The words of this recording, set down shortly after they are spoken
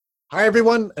Hi,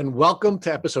 everyone, and welcome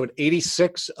to episode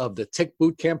 86 of the Tick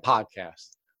Bootcamp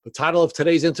podcast. The title of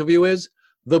today's interview is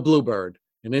The Bluebird,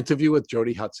 an interview with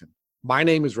Jody Hudson. My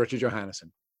name is Richard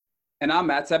Johannesson. And I'm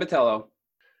Matt Sabatello.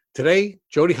 Today,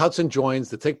 Jody Hudson joins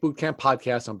the Tick Bootcamp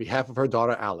podcast on behalf of her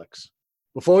daughter, Alex.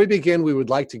 Before we begin, we would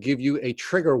like to give you a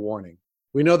trigger warning.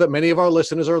 We know that many of our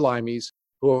listeners are Limeys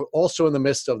who are also in the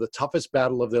midst of the toughest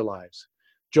battle of their lives.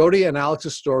 Jody and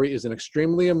Alex's story is an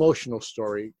extremely emotional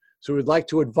story, so we'd like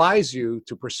to advise you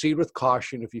to proceed with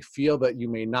caution if you feel that you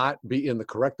may not be in the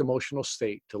correct emotional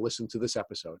state to listen to this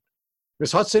episode.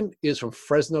 Ms. Hudson is from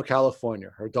Fresno,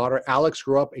 California. Her daughter Alex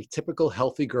grew up a typical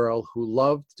healthy girl who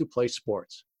loved to play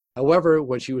sports. However,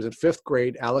 when she was in 5th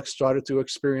grade, Alex started to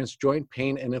experience joint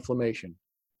pain and inflammation.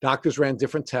 Doctors ran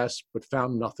different tests but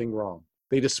found nothing wrong.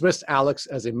 They dismissed Alex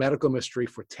as a medical mystery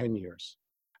for 10 years.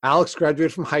 Alex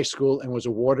graduated from high school and was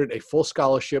awarded a full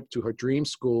scholarship to her dream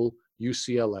school,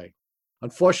 UCLA.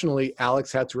 Unfortunately,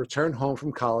 Alex had to return home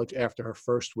from college after her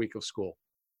first week of school.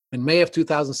 In May of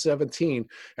 2017,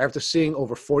 after seeing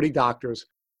over 40 doctors,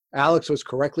 Alex was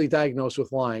correctly diagnosed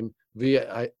with Lyme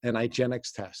via an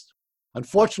IGeneX test.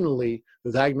 Unfortunately,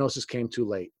 the diagnosis came too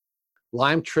late.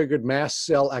 Lyme triggered mast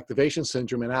cell activation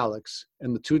syndrome in Alex,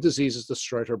 and the two diseases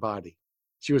destroyed her body.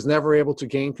 She was never able to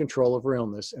gain control of her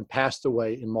illness and passed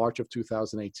away in March of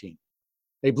 2018.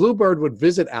 A bluebird would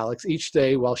visit Alex each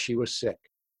day while she was sick,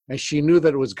 and she knew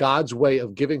that it was God's way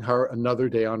of giving her another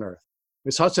day on earth.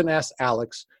 Ms. Hudson asked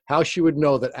Alex how she would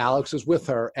know that Alex was with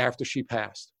her after she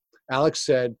passed. Alex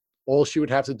said all she would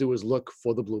have to do was look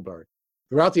for the bluebird.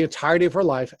 Throughout the entirety of her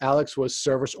life, Alex was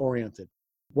service-oriented.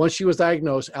 Once she was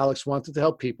diagnosed, Alex wanted to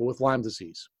help people with Lyme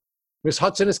disease. Ms.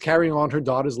 Hudson is carrying on her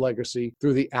daughter's legacy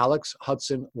through the Alex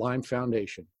Hudson Lyme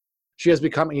Foundation. She has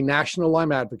become a national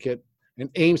Lyme advocate and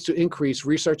aims to increase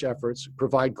research efforts,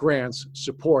 provide grants,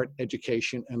 support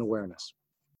education, and awareness.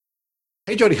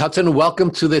 Hey, Jody Hudson,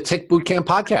 welcome to the Tick Bootcamp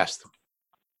podcast.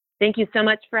 Thank you so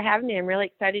much for having me. I'm really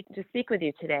excited to speak with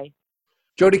you today.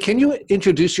 Jody, can you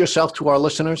introduce yourself to our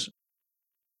listeners?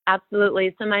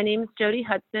 Absolutely. So my name is Jody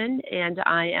Hudson, and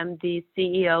I am the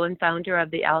CEO and founder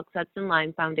of the Alex Hudson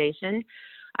Lyme Foundation.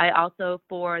 I also,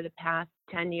 for the past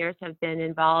 10 years, have been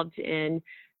involved in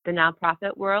the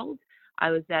nonprofit world. I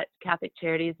was at Catholic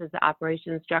Charities as the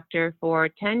operations director for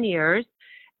 10 years.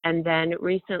 And then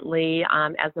recently,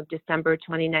 as of December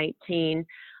 2019,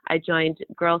 I joined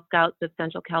Girl Scouts of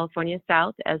Central California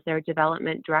South as their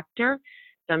development director.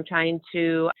 So I'm trying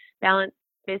to balance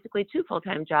basically 2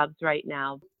 full-time jobs right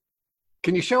now.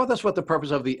 Can you share with us what the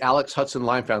purpose of the Alex Hudson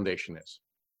Lyme Foundation is?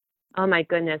 Oh my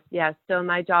goodness, yes. So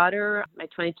my daughter, my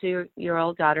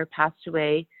 22-year-old daughter, passed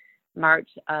away March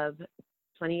of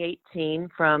 2018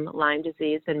 from Lyme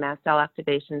disease and mast cell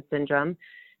activation syndrome.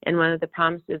 And one of the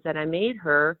promises that I made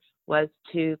her was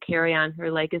to carry on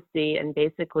her legacy and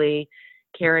basically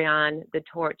carry on the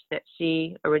torch that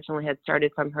she originally had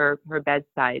started from her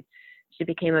bedside. She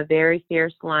became a very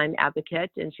fierce Lyme advocate,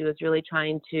 and she was really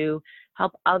trying to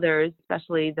help others,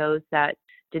 especially those that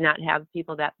did not have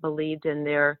people that believed in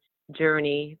their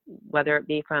journey, whether it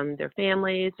be from their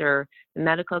families or the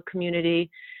medical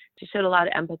community. She showed a lot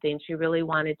of empathy, and she really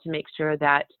wanted to make sure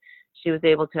that she was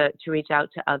able to reach out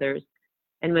to others.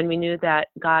 And when we knew that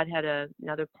God had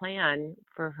another plan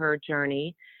for her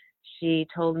journey, she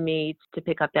told me to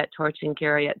pick up that torch and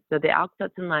carry it. So the Alex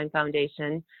Hudson Lyme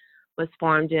Foundation was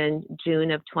formed in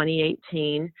June of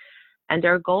 2018. And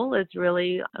our goal is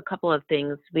really a couple of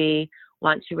things. We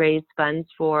want to raise funds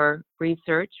for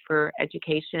research, for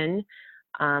education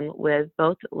with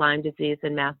both Lyme disease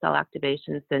and mast cell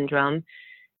activation syndrome,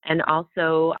 and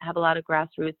also have a lot of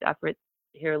grassroots efforts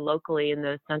here locally in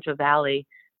the Central Valley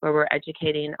where we're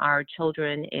educating our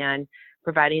children and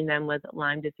providing them with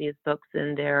Lyme disease books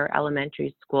in their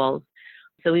elementary schools.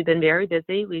 So we've been very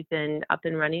busy. We've been up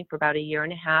and running for about a year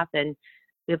and a half, and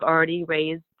we've already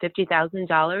raised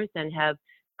 $50,000 and have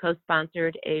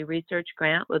co-sponsored a research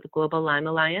grant with the Global Lyme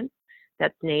Alliance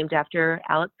that's named after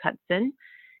Alex Hudson.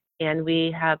 And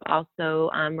we have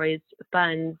also raised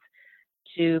funds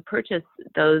to purchase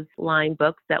those Lyme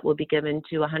books that will be given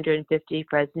to 150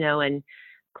 Fresno and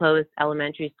Clovis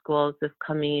elementary schools this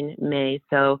coming May.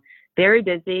 So very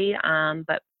busy,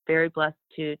 but very blessed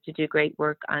to do great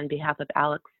work on behalf of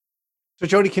Alex. So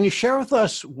Jody, can you share with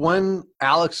us when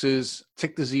Alex's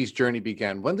tick disease journey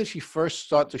began? When did she first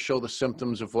start to show the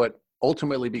symptoms of what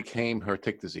ultimately became her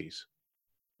tick disease?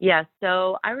 Yes,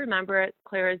 so I remember it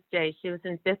clear as day. She was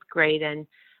in 5th grade, and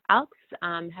Alex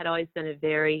had always been a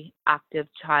very active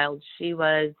child. She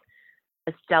was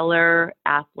a stellar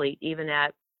athlete, even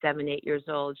at 7, 8 years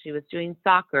old. She was doing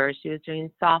soccer. She was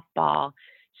doing softball.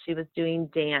 She was doing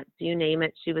dance, you name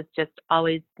it. She was just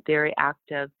always very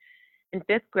active. In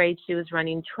fifth grade, she was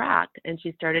running track and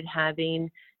she started having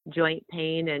joint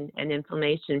pain and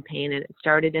inflammation pain. And it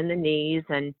started in the knees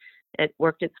and it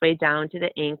worked its way down to the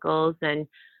ankles. And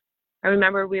I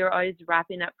remember we were always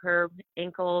wrapping up her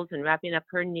ankles and wrapping up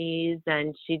her knees.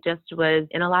 And she just was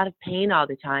in a lot of pain all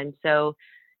the time. So,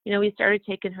 we started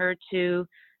taking her to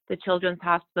the Children's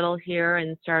Hospital here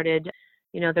and started,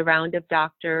 the round of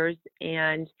doctors.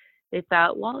 And they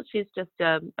thought, well, she's just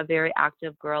a very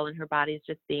active girl and her body's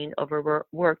just being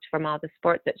overworked from all the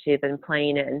sports that she had been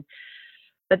playing in.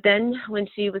 But then when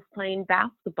she was playing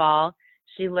basketball,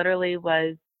 she literally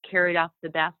was carried off the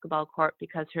basketball court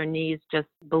because her knees just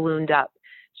ballooned up.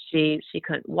 She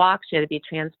couldn't walk. She had to be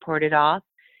transported off.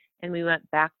 And we went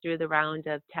back through the round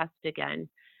of tests again.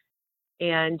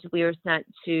 And we were sent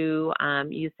to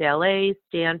UCLA,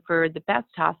 Stanford, the best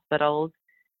hospitals.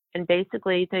 And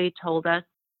basically they told us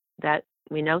that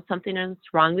we know something is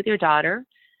wrong with your daughter,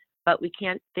 but we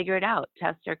can't figure it out.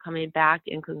 Tests are coming back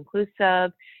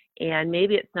inconclusive, and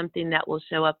maybe it's something that will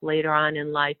show up later on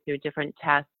in life through different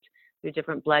tests, through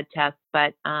different blood tests.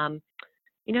 But,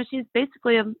 she's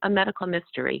basically a medical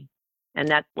mystery, and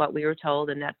that's what we were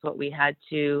told, and that's what we had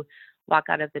to walk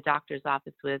out of the doctor's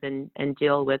office with and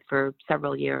deal with for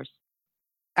several years.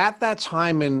 At that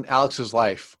time in Alex's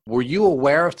life, were you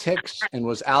aware of tics, and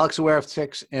was Alex aware of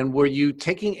tics, and were you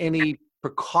taking any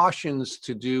precautions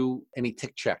to do any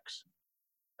tick checks?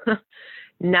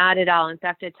 Not at all. In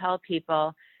fact, I tell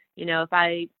people, if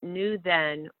I knew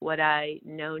then what I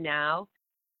know now,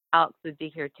 Alex would be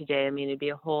here today. I mean, it'd be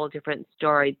a whole different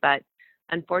story. But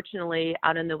unfortunately,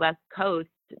 out on the West Coast,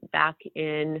 back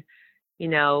in,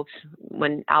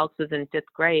 when Alex was in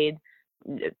fifth grade,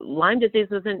 Lyme disease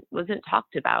wasn't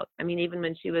talked about. I mean, even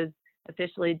when she was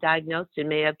officially diagnosed in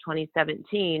May of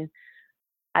 2017,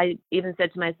 I even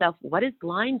said to myself, what is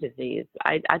Lyme disease?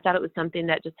 I thought it was something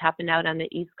that just happened out on the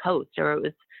East Coast, or it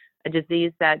was a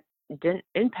disease that didn't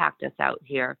impact us out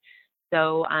here.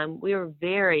 So we were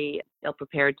very ill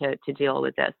prepared to deal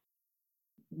with this.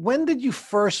 When did you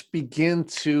first begin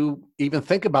to even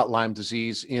think about Lyme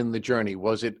disease in the journey?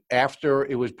 Was it after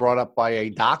it was brought up by a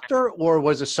doctor, or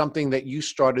was it something that you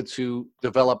started to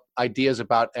develop ideas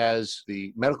about as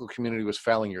the medical community was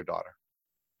failing your daughter?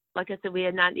 Like I said, we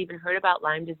had not even heard about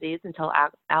Lyme disease until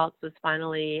Alex was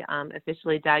finally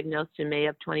officially diagnosed in May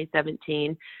of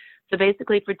 2017. So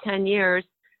basically for 10 years,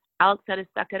 Alex had to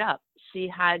suck it up. She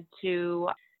had to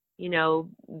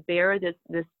bear this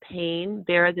pain,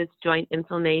 bear this joint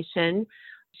inflammation.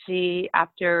 She,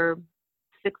 after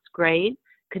sixth grade,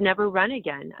 could never run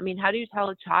again. I mean, how do you tell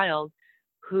a child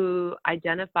who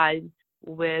identified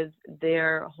with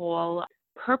their whole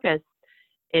purpose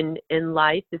in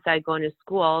life, besides going to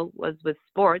school, was with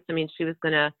sports? I mean, she was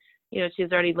going to, she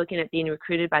was already looking at being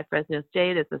recruited by Fresno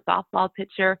State as a softball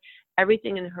pitcher.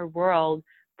 Everything in her world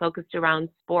focused around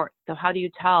sports. So how do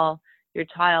you tell your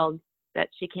child that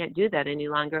she can't do that any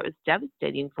longer? It was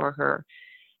devastating for her.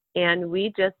 And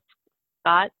we just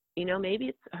thought, maybe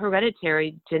it's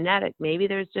hereditary, genetic. Maybe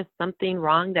there's just something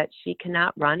wrong that she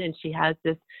cannot run, and she has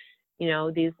this,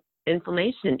 these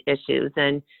inflammation issues.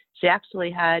 And she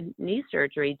actually had knee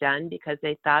surgery done because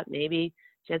they thought maybe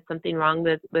she had something wrong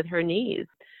with her knees.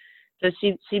 So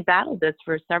she battled this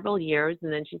for several years,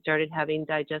 and then she started having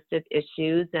digestive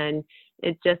issues, and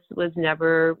it just was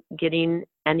never getting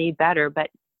any better. But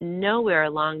nowhere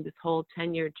along this whole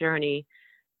 10-year journey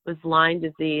was Lyme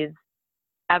disease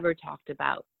ever talked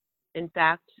about. In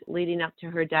fact, leading up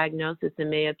to her diagnosis in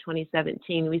May of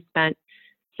 2017, we spent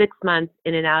 6 months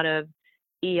in and out of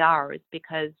ERs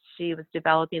because she was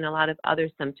developing a lot of other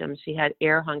symptoms. She had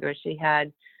air hunger. She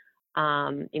had,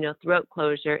 throat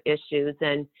closure issues,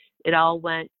 and it all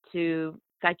went to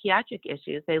psychiatric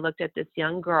issues. They looked at this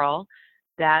young girl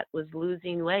that was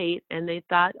losing weight, and they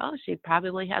thought, oh, she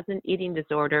probably has an eating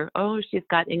disorder. Oh, she's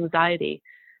got anxiety.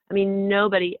 I mean,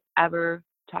 nobody ever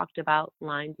talked about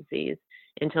Lyme disease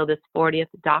until this 40th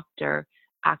doctor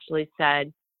actually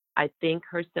said, I think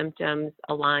her symptoms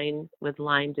align with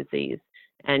Lyme disease.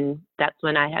 And that's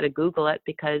when I had to Google it,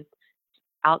 because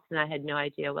Alex and I had no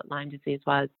idea what Lyme disease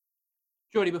was.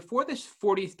 Jody, before this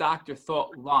 40th doctor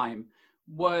thought Lyme,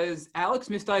 was Alex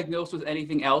misdiagnosed with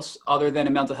anything else other than a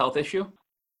mental health issue?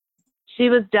 She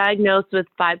was diagnosed with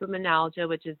fibromyalgia,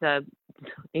 which is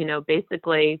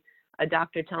basically a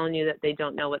doctor telling you that they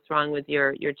don't know what's wrong with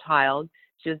your child.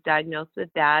 She was diagnosed with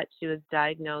that. She was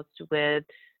diagnosed with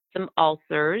some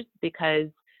ulcers because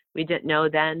we didn't know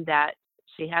then that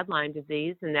she had Lyme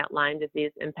disease, and that Lyme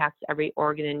disease impacts every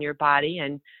organ in your body,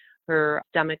 and her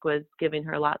stomach was giving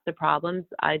her lots of problems.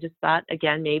 I just thought,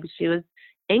 again, maybe she was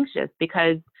anxious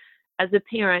because as a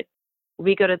parent,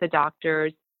 we go to the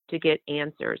doctors to get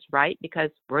answers, right? Because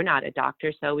we're not a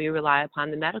doctor, so we rely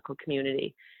upon the medical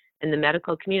community. And the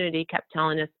medical community kept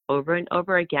telling us over and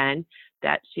over again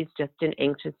that she's just an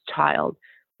anxious child.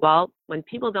 Well, when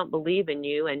people don't believe in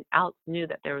you, and Alex knew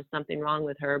that there was something wrong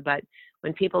with her, but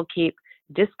when people keep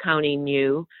discounting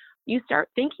you, you start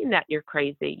thinking that you're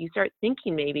crazy. You start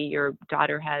thinking maybe your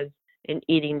daughter has an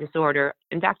eating disorder.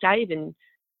 In fact, I even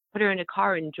put her in a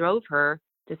car and drove her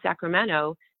to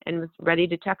Sacramento and was ready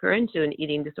to check her into an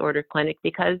eating disorder clinic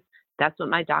because that's what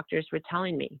my doctors were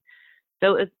telling me.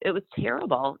 So it was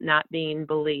terrible not being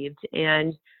believed.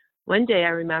 And one day I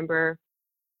remember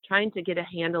trying to get a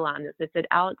handle on this. I said,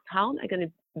 Alex, how am I going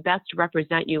to best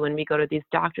represent you when we go to these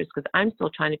doctors? Because I'm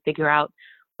still trying to figure out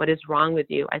what is wrong with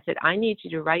you. I said, I need you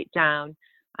to write down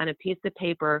on a piece of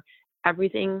paper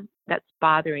everything that's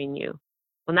bothering you.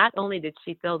 Well, not only did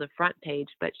she fill the front page,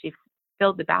 but she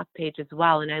filled the back page as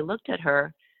well. And I looked at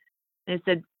her and I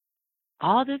said,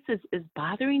 all this is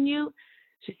bothering you?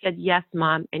 She said, yes,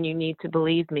 Mom, and you need to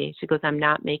believe me. She goes, I'm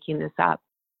not making this up.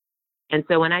 And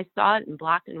so when I saw it in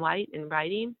black and white in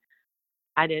writing,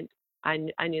 I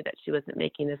knew that she wasn't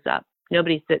making this up.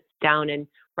 Nobody sits down and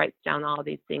writes down all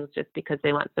these things just because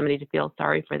they want somebody to feel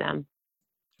sorry for them.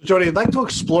 Jody, I'd like to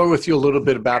explore with you a little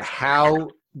bit about how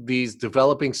these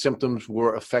developing symptoms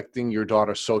were affecting your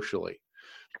daughter socially.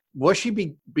 Was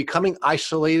she becoming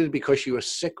isolated because she was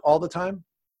sick all the time?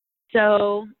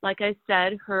 So, like I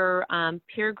said, her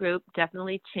peer group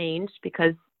definitely changed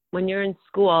because when you're in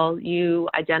school, you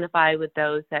identify with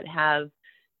those that have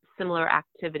similar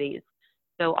activities.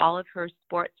 So all of her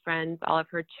sports friends, all of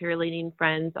her cheerleading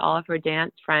friends, all of her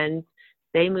dance friends,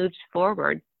 they moved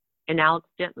forward, and Alex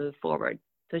didn't move forward.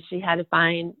 So she had to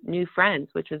find new friends,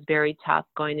 which was very tough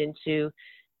going into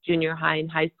junior high and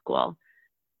high school.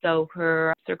 So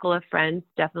her circle of friends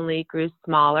definitely grew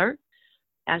smaller.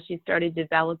 As she started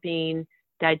developing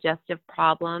digestive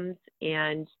problems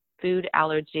and food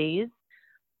allergies,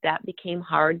 that became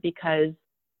hard because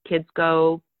kids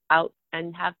go out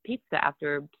and have pizza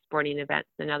after sporting events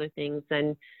and other things.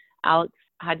 And Alex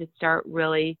had to start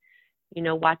really,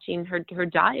 watching her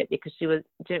diet because she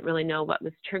didn't really know what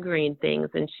was triggering things.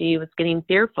 And she was getting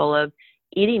fearful of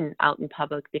eating out in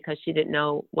public because she didn't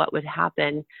know what would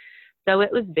happen. So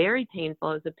it was very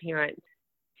painful as a parent,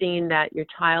 seeing that your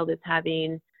child is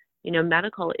having,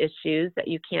 medical issues that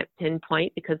you can't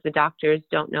pinpoint because the doctors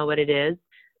don't know what it is,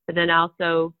 but then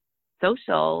also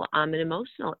social and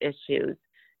emotional issues.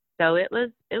 So it was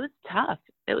tough.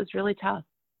 It was really tough.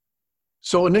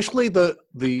 So initially, the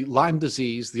Lyme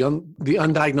disease, the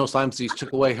undiagnosed Lyme disease,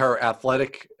 took away her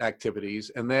athletic activities,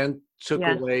 and then took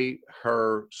away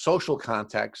her social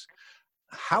contacts.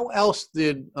 How else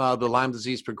did the Lyme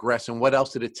disease progress, and what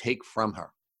else did it take from her?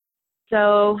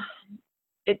 So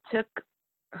it took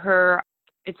her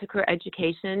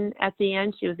education at the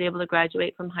end. She was able to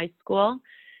graduate from high school,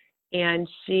 and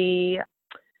she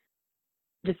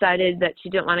decided that she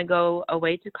didn't want to go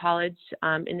away to college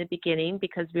in the beginning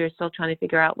because we were still trying to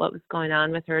figure out what was going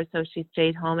on with her. So she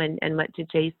stayed home and went to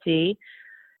JC.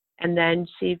 And then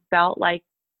she felt like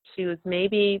she was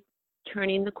maybe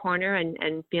turning the corner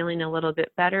and feeling a little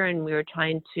bit better. And we were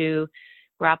trying to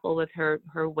grapple with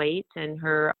her weight and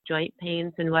her joint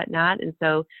pains and whatnot. And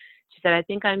so she said, I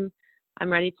think I'm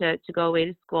ready to go away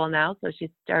to school now. So she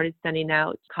started sending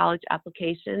out college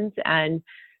applications, and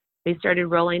they started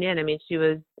rolling in. I mean, she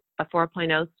was a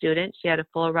 4.0 student. She had a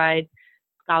full ride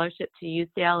scholarship to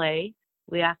UCLA.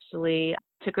 We actually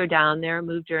took her down there,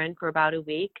 moved her in for about a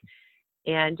week,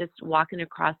 and just walking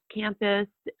across campus,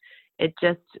 it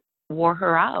just wore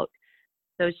her out.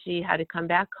 So she had to come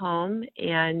back home,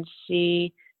 and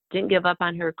she didn't give up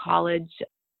on her college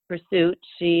pursuit.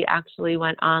 She actually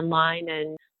went online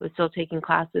and was still taking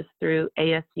classes through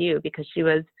ASU because she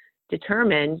was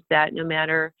determined that no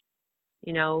matter,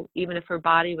 even if her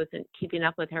body wasn't keeping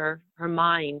up with her, her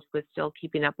mind was still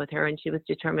keeping up with her, and she was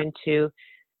determined to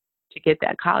get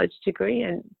that college degree.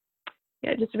 And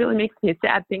it just really makes me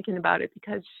sad thinking about it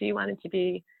because she wanted to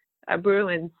be a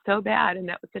Bruin so bad, and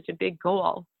that was such a big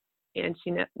goal, and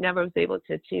she never was able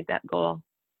to achieve that goal.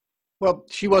 Well,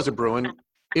 she was a Bruin.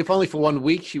 If only for 1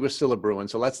 week, she was still a Bruin.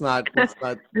 So let's not That's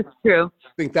true.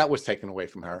 think that was taken away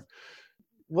from her.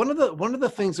 One of the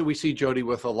things that we see, Jody,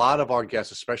 with a lot of our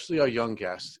guests, especially our young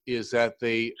guests, is that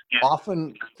they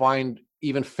often find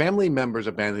even family members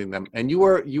abandoning them. And you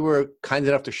were kind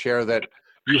enough to share that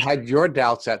you had your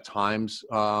doubts at times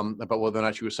about whether or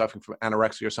not you were suffering from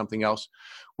anorexia or something else.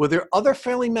 Were there other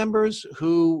family members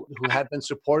who had been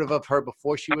supportive of her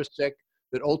before she was sick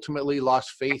that ultimately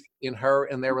lost faith in her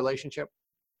and their relationship?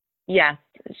 Yes,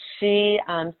 she.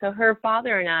 So her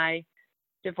father and I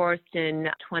divorced in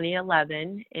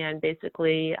 2011, and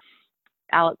basically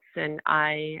Alex and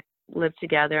I lived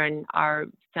together, and our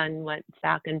son went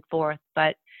back and forth.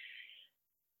 But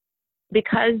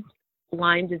because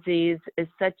Lyme disease is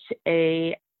such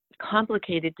a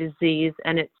complicated disease,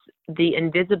 and it's the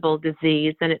invisible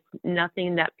disease, and it's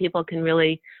nothing that people can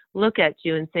really look at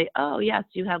you and say, oh, yes,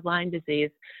 you have Lyme disease.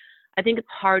 I think it's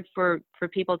hard for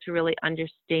people to really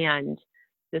understand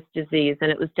this disease.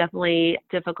 And it was definitely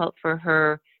difficult for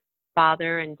her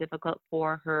father and difficult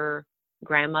for her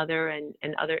grandmother and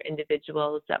other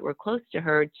individuals that were close to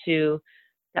her to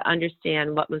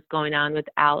understand what was going on with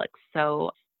Alex.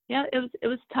 So yeah, it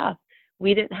was tough.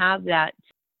 We didn't have that,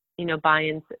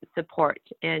 buy-in support.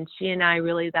 And she and I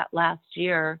really that last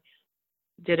year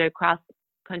did a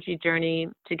cross-country journey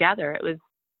together. It was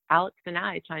Alex and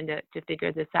I trying to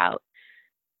figure this out.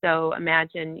 So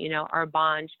imagine, our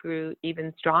bond grew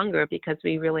even stronger because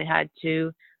we really had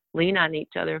to lean on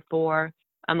each other for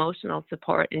emotional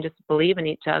support and just believe in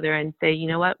each other and say, you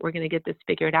know what, we're going to get this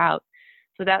figured out.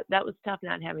 So that was tough,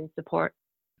 not having support.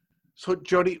 So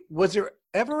Jody, was there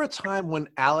ever a time when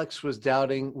Alex was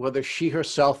doubting whether she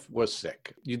herself was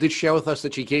sick? You did share with us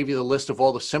that she gave you the list of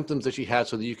all the symptoms that she had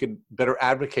so that you could better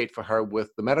advocate for her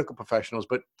with the medical professionals.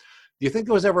 But do you think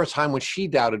there was ever a time when she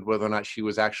doubted whether or not she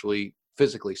was actually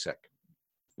physically sick?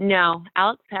 No,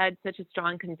 Alex had such a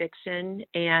strong conviction.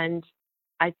 And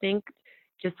I think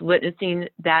just witnessing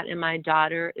that in my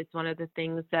daughter is one of the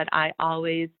things that I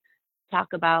always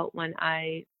talk about when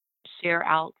I share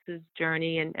Alex's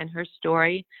journey and her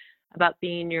story about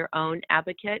being your own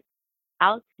advocate.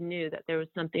 Alex knew that there was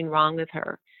something wrong with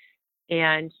her,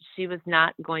 and she was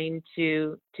not going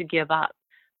to give up.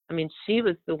 I mean, she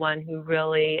was the one who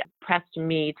really pressed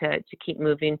me to keep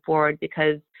moving forward,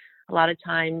 because a lot of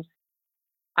times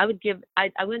I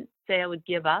wouldn't say I would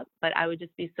give up, but I would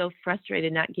just be so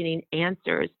frustrated not getting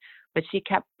answers. But she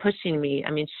kept pushing me.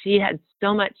 I mean, she had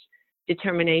so much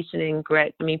determination and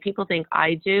grit. I mean, people think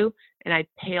I do, and I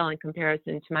pale in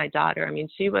comparison to my daughter. I mean,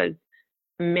 she was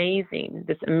amazing,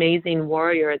 this amazing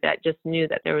warrior that just knew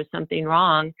that there was something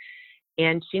wrong,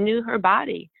 and she knew her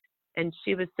body, and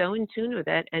she was so in tune with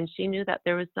it, and she knew that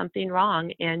there was something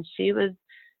wrong, and she was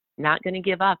not going to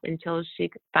give up until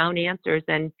she found answers.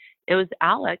 And it was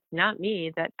Alex, not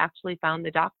me, that actually found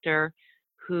the doctor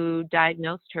who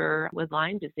diagnosed her with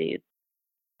Lyme disease.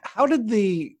 How did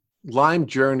the Lyme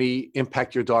journey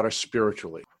impact your daughter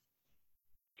spiritually?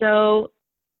 So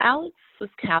Alex was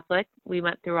Catholic. We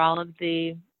went through all of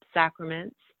the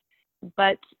sacraments,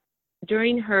 but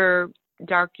during her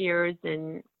dark years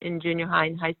in junior high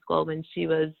and high school, when she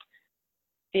was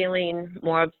feeling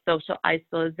more of social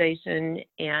isolation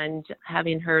and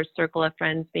having her circle of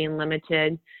friends being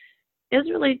limited, it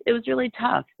was really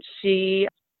tough. She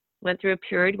went through a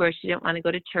period where she didn't want to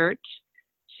go to church.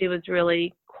 She was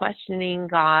really questioning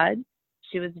God.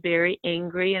 She was very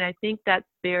angry, and I think that's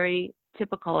very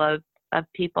typical of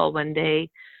people when they,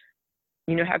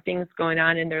 have things going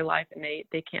on in their life and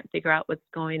they can't figure out what's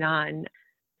going on.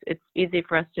 It's easy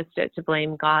for us just to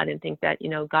blame God and think that,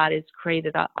 God has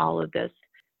created all of this.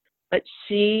 But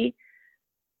she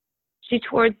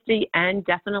towards the end,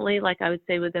 definitely, like I would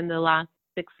say within the last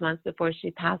 6 months before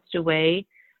she passed away,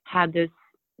 had this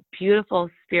beautiful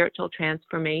spiritual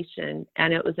transformation.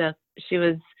 And she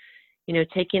was,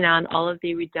 taking on all of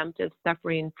the redemptive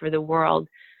suffering for the world.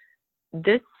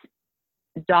 This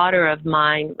daughter of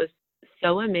mine was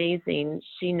so amazing.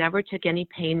 She never took any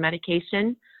pain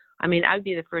medication. I mean, I would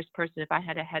be the first person if I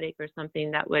had a headache or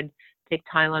something that would take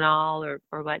Tylenol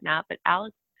or whatnot. But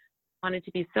Alex wanted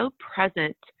to be so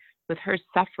present with her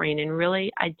suffering and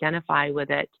really identify with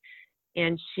it.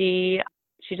 And she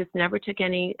just never took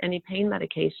any pain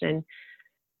medication.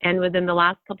 And within the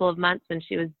last couple of months, when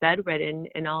she was bedridden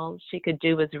and all she could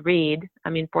do was read,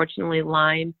 I mean, fortunately,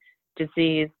 Lyme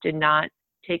disease did not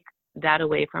take that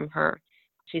away from her.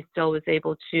 She still was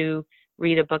able to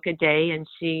read a book a day, and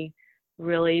she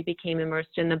really became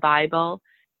immersed in the Bible.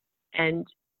 And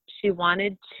she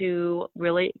wanted to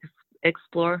really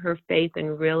explore her faith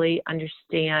and really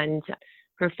understand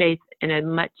her faith in a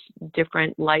much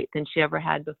different light than she ever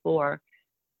had before.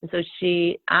 And so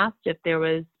she asked if there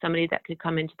was somebody that could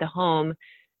come into the home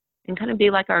and kind of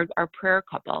be like our prayer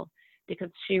couple,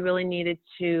 because she really needed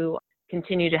to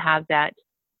continue to have that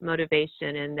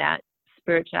motivation and that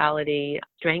spirituality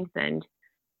strengthened.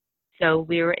 So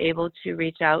we were able to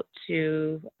reach out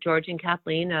to George and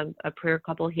Kathleen, a prayer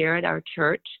couple here at our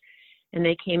church, and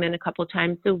they came in a couple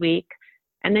times a week,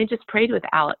 and they just prayed with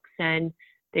Alex, and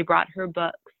they brought her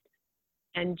books.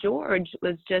 And George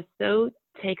was just so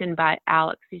taken by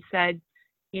Alex. He said,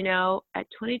 at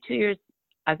 22 years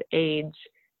of age,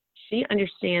 she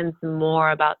understands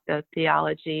more about the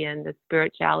theology and the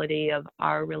spirituality of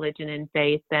our religion and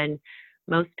faith than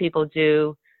most people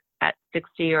do at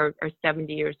 60 or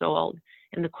 70 years old.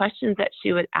 And the questions that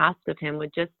she would ask of him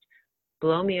would just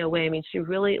blow me away. I mean, she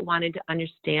really wanted to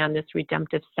understand this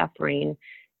redemptive suffering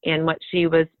and what she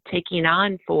was taking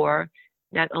on for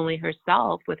not only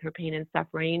herself with her pain and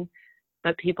suffering,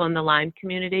 but people in the Lyme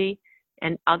community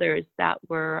and others that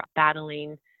were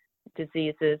battling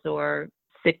diseases or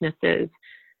sicknesses.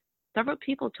 Several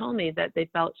people told me that they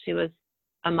felt she was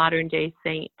a modern day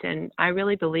saint, and I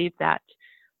really believe that.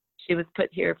 She was put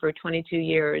here for 22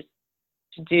 years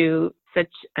to do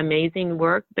such amazing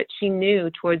work, but she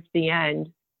knew towards the end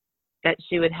that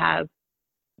she would have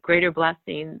greater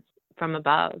blessings from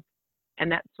above.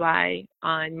 And that's why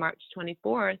on March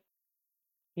 24th,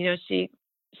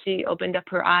 she opened up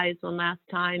her eyes one last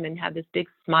time and had this big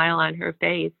smile on her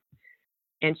face.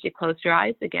 And she closed her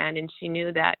eyes again, and she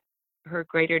knew that her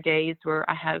greater days were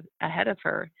ahead of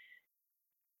her.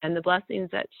 And the blessings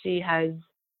that she has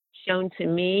shown to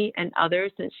me and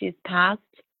others since she's passed,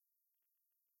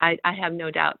 I have no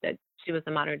doubt that she was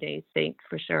a modern day saint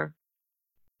for sure.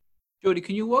 Jody,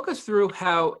 can you walk us through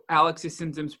how Alex's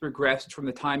symptoms progressed from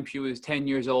the time she was 10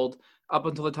 years old up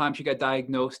until the time she got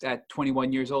diagnosed at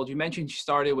 21 years old? You mentioned she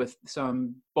started with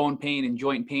some bone pain and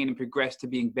joint pain and progressed to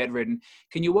being bedridden.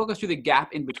 Can you walk us through the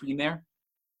gap in between there?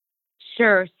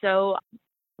 Sure. So,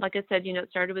 like I said, it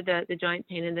started with the joint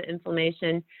pain and the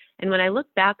inflammation. And when I look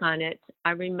back on it,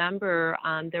 I remember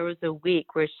there was a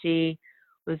week where she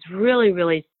was really,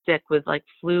 really sick with like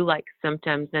flu-like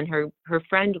symptoms, and her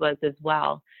friend was as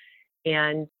well.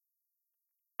 And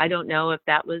I don't know if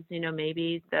that was,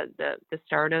 maybe the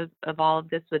start of all of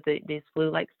this with these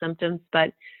flu-like symptoms.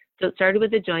 But so it started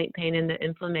with the joint pain and the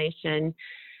inflammation.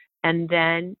 And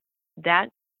then that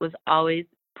was always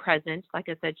present. Like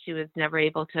I said, she was never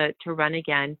able to run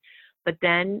again. But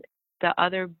then the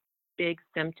other big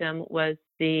symptom was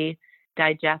the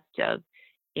digestive.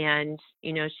 And,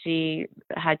 she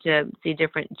had to see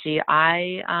different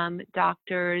GI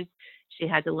doctors. She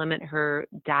had to limit her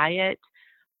diet.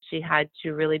 She had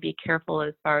to really be careful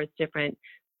as far as different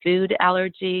food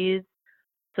allergies.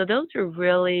 So those were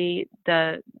really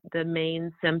the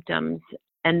main symptoms.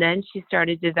 And then she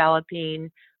started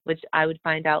developing, which I would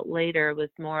find out later was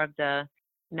more of the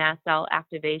mast cell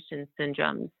activation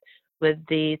syndromes, with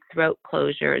the throat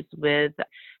closures, with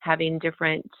having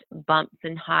different bumps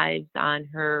and hives on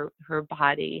her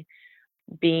body,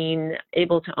 being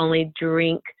able to only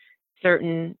drink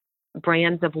certain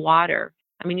brands of water.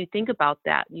 I mean, you think about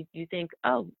that. You think,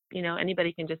 oh,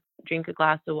 anybody can just drink a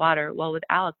glass of water. Well, with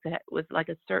Alex, it was like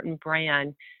a certain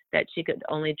brand that she could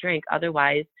only drink.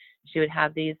 Otherwise, she would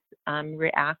have these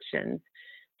reactions.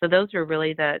 So those were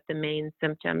really the main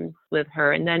symptoms with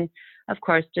her. And then, of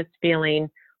course, just feeling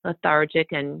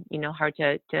lethargic and, hard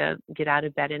to get out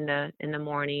of bed in the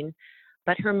morning.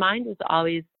 But her mind was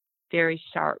always very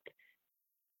sharp.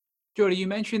 Jody, you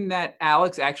mentioned that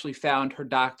Alex actually found her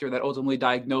doctor that ultimately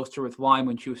diagnosed her with Lyme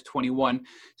when she was 21.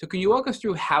 So can you walk us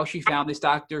through how she found this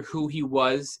doctor, who he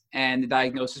was, and the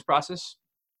diagnosis process?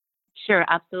 Sure,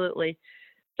 absolutely.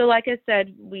 So like I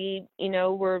said, we,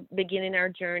 we're beginning our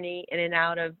journey in and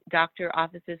out of doctor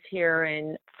offices here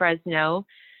in Fresno,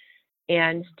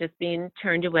 and just being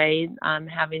turned away,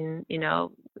 having,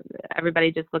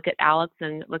 everybody just look at Alex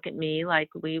and look at me like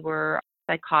we were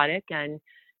psychotic, and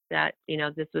that,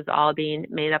 this was all being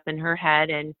made up in her head,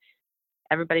 and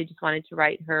everybody just wanted to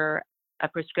write her a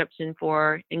prescription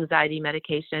for anxiety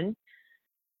medication.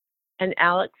 And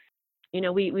Alex,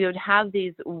 we would have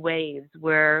these waves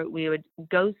where we would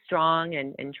go strong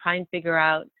and try and figure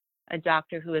out a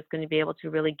doctor who was going to be able to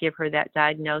really give her that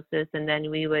diagnosis. And then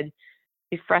we would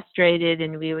be frustrated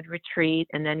and we would retreat,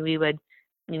 and then we would,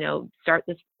 start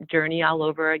this journey all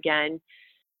over again.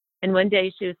 And one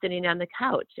day she was sitting on the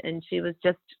couch and she was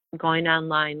just going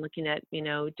online looking at,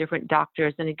 different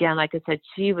doctors. And again, like I said,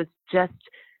 she was just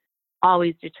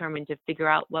always determined to figure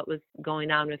out what was going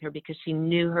on with her, because she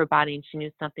knew her body and she knew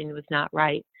something was not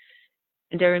right.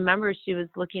 And I remember she was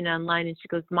looking online and she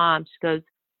goes, "Mom," she goes,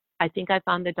 "I think I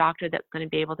found the doctor that's going to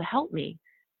be able to help me."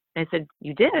 And I said,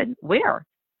 "You did? Where?"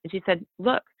 And she said,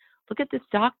 look at this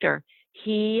doctor.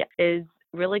 He is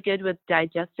really good with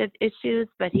digestive issues,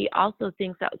 but he also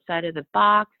thinks outside of the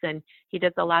box, and he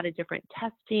does a lot of different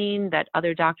testing that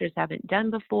other doctors haven't done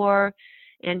before.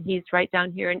 And he's right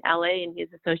down here in LA, and he's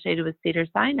associated with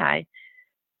Cedars-Sinai.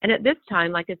 And at this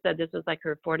time, like I said, this was like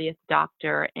her 40th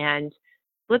doctor, and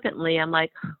flippantly, I'm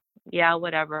like, yeah,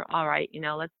 whatever. All right,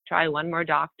 let's try one more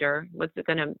doctor. What's it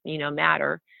going to,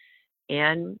 matter?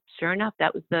 And sure enough,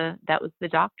 that was the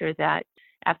doctor that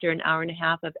after an hour and a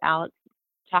half of Alex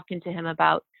talking to him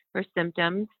about her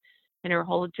symptoms and her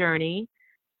whole journey,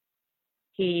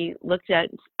 he looked at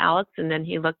Alex and then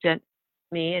he looked at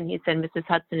me and he said, Mrs.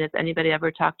 Hudson, has anybody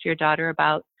ever talked to your daughter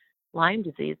about Lyme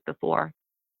disease before?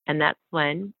 And that's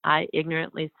when I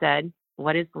ignorantly said,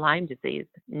 what is Lyme disease?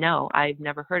 No, I've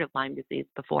never heard of Lyme disease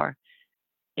before.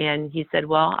 And he said,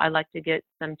 well, I'd like to get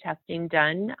some testing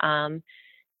done.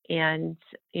 And,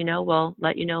 we'll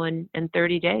let you know in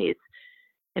 30 days.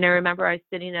 And I remember I was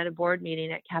sitting at a board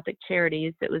meeting at Catholic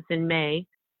Charities. It was in May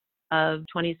of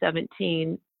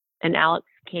 2017. And Alex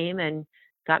came and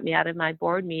got me out of my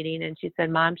board meeting. And she said,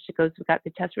 Mom, she goes, we got the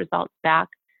test results back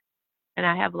and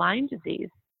I have Lyme disease.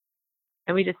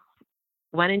 And we just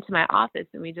went into my office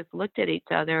and we just looked at each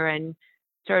other and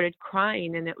started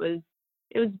crying. And it was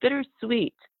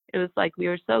bittersweet. It was like we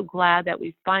were so glad that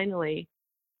we finally,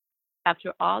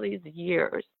 after all these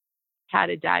years, had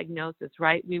a diagnosis,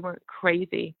 right? We weren't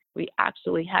crazy. We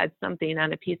actually had something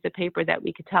on a piece of paper that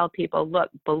we could tell people, look,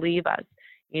 believe us.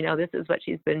 This is what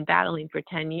she's been battling for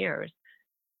 10 years.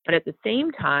 But at the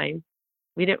same time,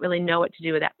 we didn't really know what to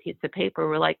do with that piece of paper.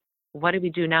 We're like, what do we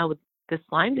do now with this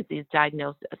Lyme disease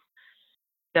diagnosis?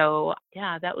 So,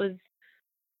 yeah,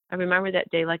 I remember that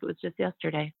day like it was just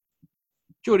yesterday.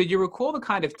 Joe, did you recall the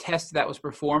kind of test that was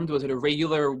performed? Was it a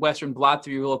regular Western blot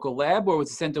through your local lab, or was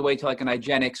it sent away to like an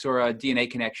IGeneX or a DNA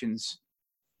Connections?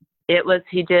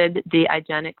 He did the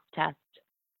IGeneX test,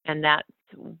 and that's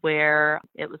where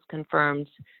it was confirmed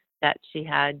that she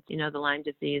had, the Lyme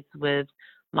disease with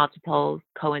multiple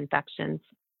co-infections.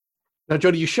 Now,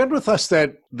 Jody, you shared with us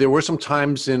that there were some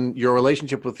times in your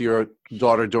relationship with your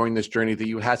daughter during this journey that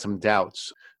you had some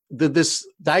doubts. Did this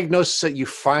diagnosis that you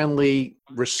finally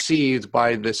received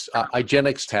by this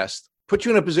IGeneX test put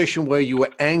you in a position where you were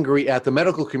angry at the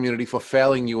medical community for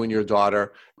failing you and your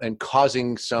daughter and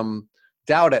causing some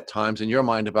doubt at times in your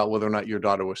mind about whether or not your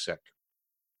daughter was sick?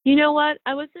 You know what?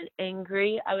 I wasn't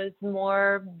angry. I was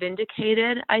more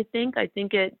vindicated, I think. I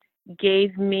think it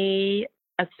gave me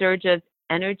a surge of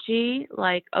energy,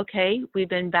 like, okay, we've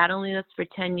been battling this for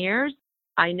 10 years.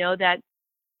 I know that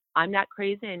I'm not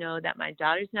crazy. I know that my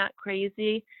daughter's not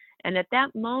crazy. And at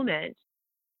that moment,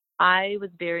 I was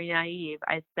very naive.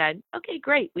 I said, okay,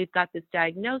 great. We've got this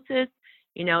diagnosis.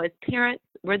 As parents,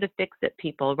 we're the fix-it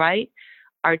people, right?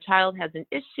 Our child has an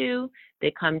issue.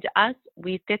 They come to us.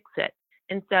 We fix it.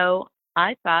 And so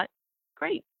I thought,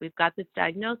 great, we've got this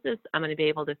diagnosis. I'm going to be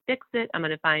able to fix it. I'm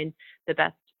going to find the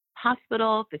best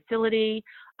hospital, facility.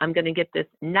 I'm going to get this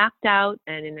knocked out.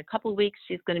 And in a couple of weeks,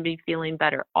 she's going to be feeling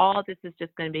better. All this is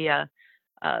just going to be a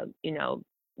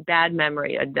bad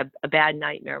memory, a bad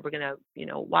nightmare. We're going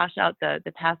to, wash out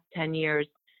the past 10 years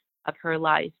of her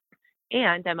life.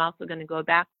 And I'm also going to go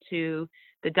back to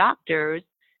the doctors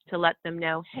to let them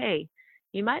know, hey,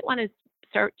 you might want to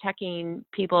start checking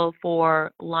people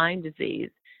for Lyme disease,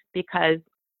 because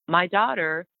my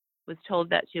daughter was told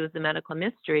that she was a medical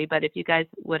mystery, but if you guys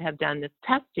would have done this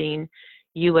testing,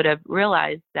 you would have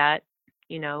realized that,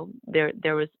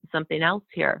 there was something else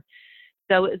here.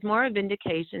 So it was more of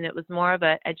vindication. It was more of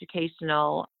an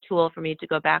educational tool for me to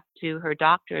go back to her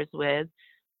doctors with.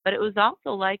 But it was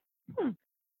also like,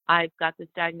 I've got this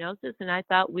diagnosis, and I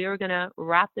thought we were going to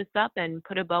wrap this up and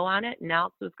put a bow on it, and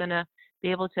Alex was going to be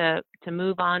able to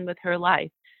move on with her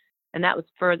life. And that was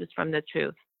furthest from the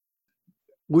truth.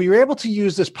 Were you able to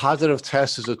use this positive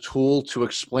test as a tool to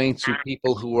explain to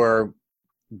people who were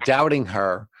doubting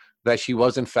her that she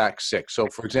was in fact sick? So,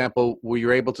 for example, were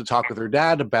you able to talk with her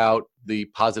dad about the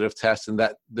positive test, and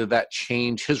did that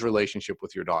change his relationship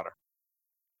with your daughter?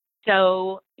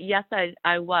 So, yes,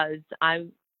 I was.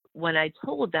 When I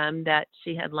told them that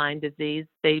she had Lyme disease,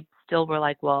 they still were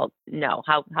like, well, no,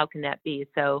 how can that be?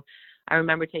 So I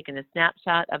remember taking a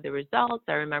snapshot of the results.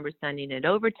 I remember sending it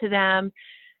over to them.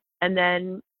 And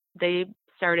then they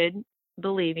started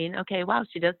believing, okay, wow,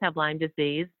 she does have Lyme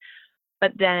disease.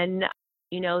 But then,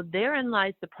 therein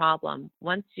lies the problem.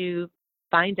 Once you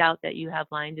find out that you have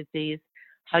Lyme disease,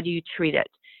 how do you treat it?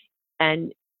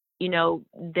 And,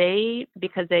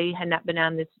 because they had not been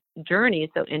on this journey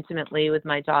so intimately with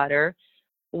my daughter,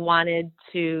 wanted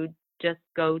to just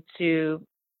go to,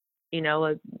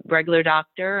 a regular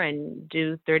doctor and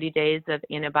do 30 days of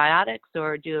antibiotics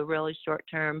or do a really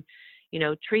short-term,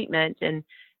 treatment. And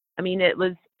I mean, it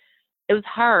was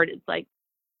hard. It's like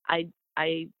I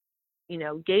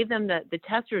gave them the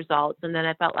test results, and then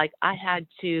I felt like I had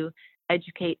to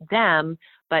educate them,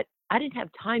 but I didn't have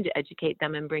time to educate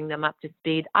them and bring them up to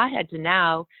speed. I had to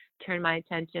now turn my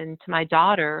attention to my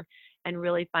daughter and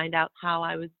really find out how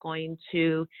I was going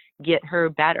to get her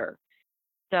better.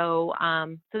 So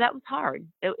that was hard.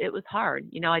 It was hard.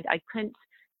 I couldn't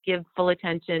give full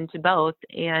attention to both.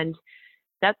 And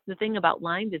that's the thing about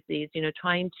Lyme disease,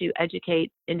 trying to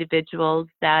educate individuals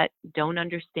that don't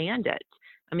understand it.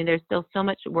 I mean, there's still so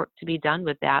much work to be done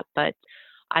with that, but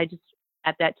I just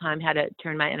at that time had to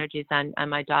turn my energies on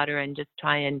my daughter and just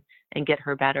try and get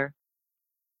her better.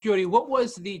 Jody, what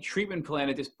was the treatment plan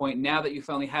at this point now that you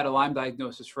finally had a Lyme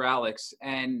diagnosis for Alex,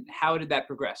 and how did that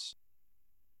progress?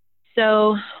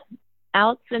 So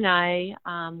Alex and I,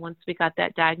 once we got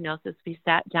that diagnosis, we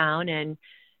sat down and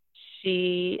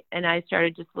she and I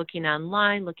started just looking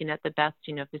online, looking at the best,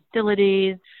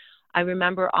 facilities. I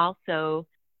remember also,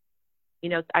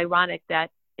 it's ironic that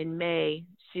in May,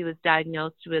 she was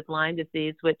diagnosed with Lyme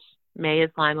disease, which May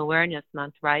is Lyme Awareness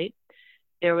Month, right?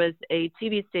 There was a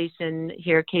TV station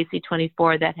here,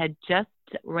 KC24, that had just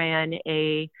ran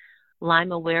a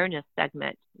Lyme awareness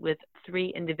segment with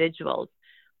 3 individuals.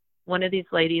 One of these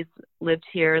ladies lived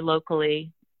here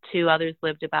locally. 2 others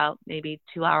lived about maybe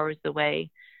 2 hours away.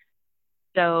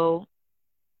 So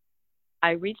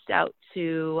I reached out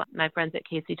to my friends at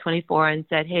KC24 and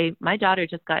said, hey, my daughter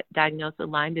just got diagnosed with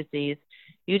Lyme disease.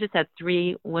 You just had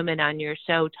 3 women on your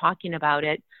show talking about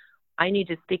it. I need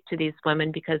to speak to these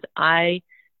women because I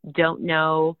don't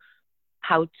know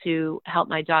how to help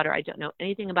my daughter. I don't know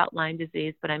anything about Lyme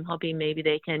disease, but I'm hoping maybe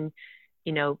they can,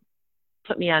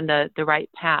 put me on the right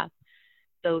path.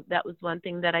 So that was one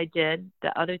thing that I did.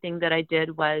 The other thing that I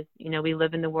did was, we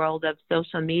live in the world of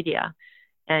social media,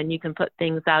 and you can put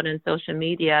things out on social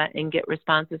media and get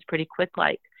responses pretty quick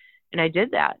and I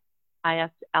did that. I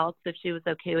asked Alex if she was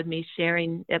okay with me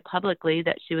sharing it publicly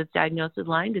that she was diagnosed with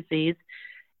Lyme disease.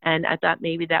 And I thought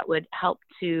maybe that would help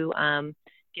to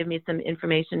give me some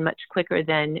information much quicker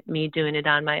than me doing it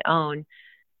on my own.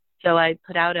 So I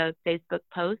put out a Facebook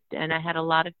post, and I had a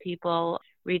lot of people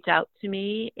reach out to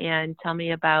me and tell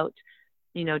me about,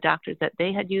 doctors that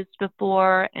they had used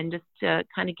before, and just to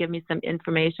kind of give me some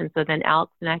information. So then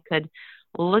Alex and I could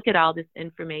look at all this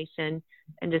information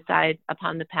and decide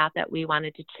upon the path that we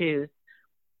wanted to choose.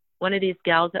 One of these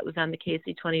gals that was on the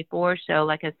KC24 show,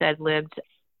 like I said, lived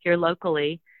here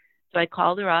locally. So I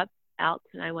called her up. Alex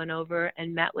and I went over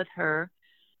and met with her,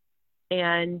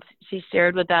 and she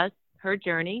shared with us her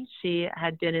journey. She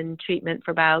had been in treatment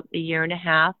for about a year and a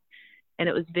half, and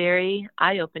it was very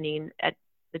eye-opening. At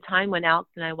the time when Alex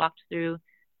and I walked through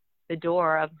the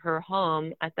door of her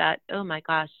home, I thought, oh my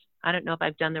gosh, I don't know if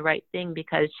I've done the right thing,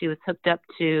 because she was hooked up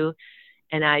to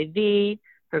an IV.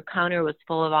 Her counter was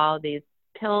full of all these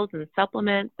pills and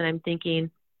supplements, and I'm thinking,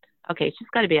 okay, she's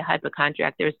got to be a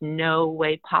hypochondriac. There's no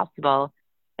way possible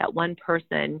that one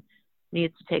person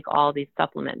needs to take all these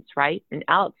supplements, right? And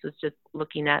Alex was just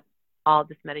looking at all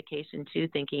this medication too,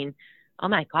 thinking, oh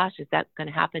my gosh, is that going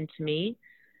to happen to me?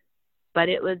 But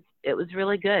it was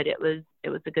really good. It was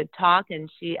a good talk, and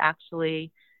she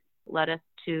actually led us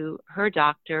to her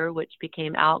doctor, which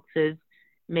became Alex's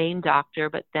main doctor.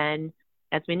 But then,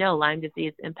 as we know, Lyme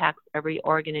disease impacts every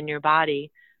organ in your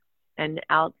body. And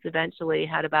Alex eventually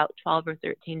had about 12 or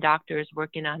 13 doctors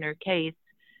working on her case,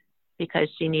 because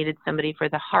she needed somebody for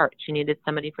the heart. She needed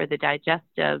somebody for the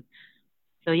digestive.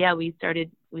 So yeah, we started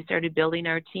building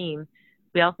our team.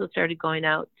 We also started going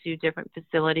out to different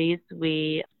facilities.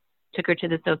 We took her to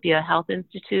the Sophia Health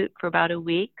Institute for about a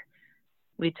week.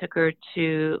 We took her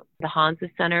to the Hansa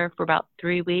Center for about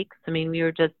 3 weeks. I mean, we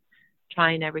were just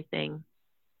trying everything.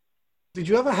 Did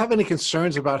you ever have any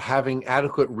concerns about having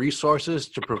adequate resources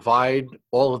to provide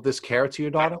all of this care to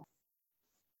your daughter?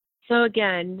 So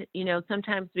again,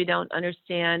 sometimes we don't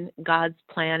understand God's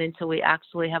plan until we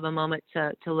actually have a moment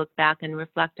to look back and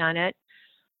reflect on it.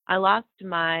 I lost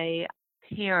my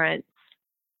parents.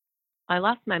 I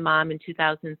lost my mom in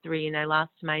 2003, and I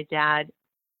lost my dad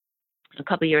a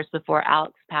couple years before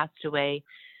Alex passed away.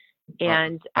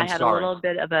 And I had a little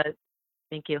bit of a,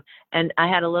 thank you. And I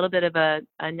had a little bit of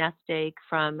a nest egg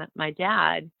from my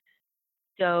dad.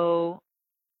 So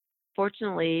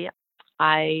fortunately,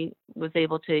 I was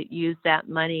able to use that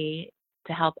money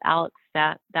to help Alex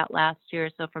that last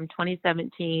year. So from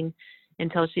 2017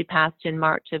 until she passed in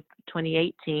March of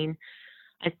 2018,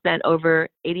 I spent over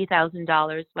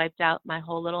 $80,000, wiped out my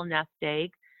whole little nest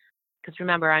egg. Because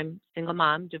remember, I'm a single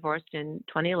mom, divorced in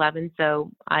 2011,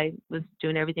 so I was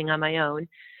doing everything on my own.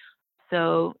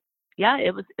 So yeah,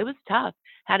 it was tough.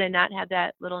 Had I not had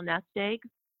that little nest egg,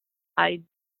 I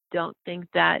don't think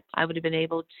that I would have been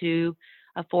able to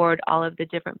afford all of the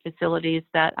different facilities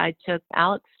that I took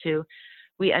Alex to.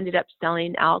 We ended up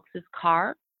selling Alex's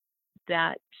car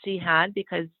that she had,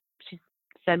 because she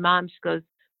said, Mom, she goes,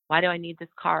 why do I need this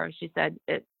car? She said,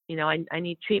 I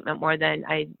need treatment more than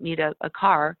I need a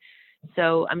car.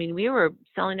 So, I mean, we were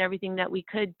selling everything that we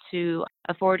could to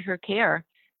afford her care,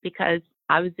 because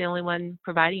I was the only one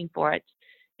providing for it.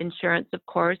 Insurance, of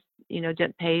course,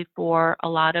 didn't pay for a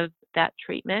lot of that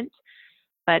treatment,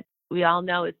 but we all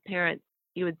know as parents,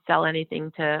 you would sell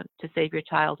anything to save your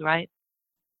child, right?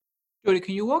 Jody,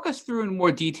 can you walk us through in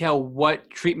more detail what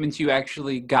treatments you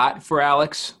actually got for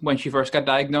Alex when she first got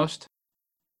diagnosed?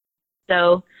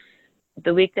 So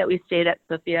the week that we stayed at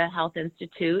Sophia Health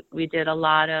Institute, we did a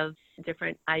lot of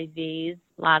different IVs,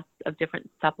 lots of different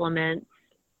supplements,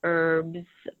 herbs.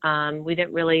 We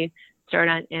didn't really start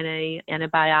on any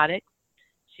antibiotics.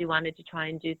 She wanted to try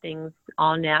and do things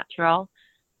all natural.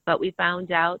 But we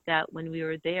found out that when we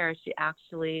were there, she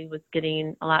actually was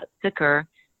getting a lot sicker.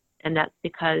 And that's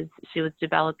because she was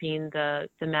developing the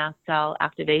mast cell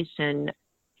activation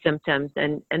symptoms.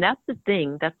 And that's the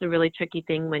thing. That's the really tricky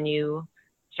thing when you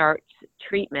start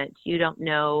treatment. You don't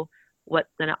know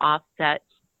what's going to offset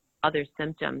other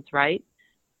symptoms, right?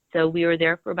 So we were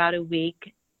there for about a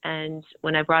week. And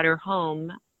when I brought her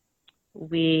home,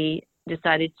 we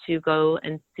decided to go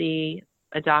and see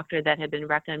a doctor that had been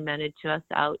recommended to us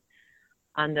out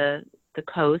on the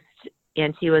coast.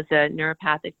 And he was a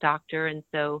neuropathic doctor. And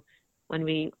so when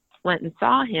we went and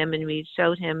saw him and we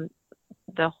showed him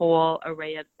the whole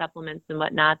array of supplements and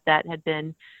whatnot that had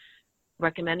been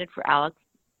recommended for Alex,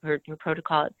 her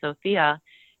protocol at Sophia,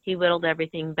 he whittled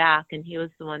everything back. And he was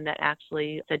the one that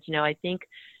actually said, I think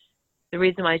the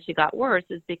reason why she got worse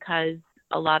is because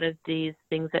a lot of these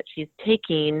things that she's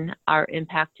taking are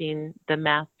impacting the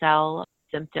mast cell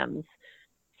symptoms.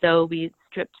 So we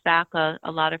stripped back a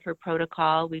lot of her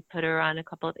protocol. We put her on a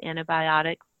couple of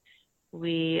antibiotics.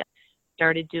 We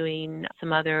started doing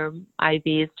some other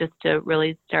IVs just to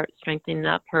really start strengthening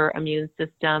up her immune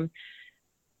system.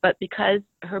 But because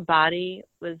her body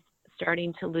was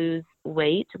starting to lose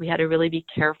weight, we had to really be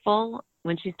careful.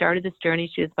 When she started this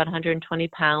journey, she was about 120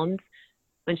 pounds.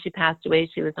 When she passed away,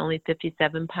 she was only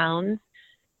 57 pounds.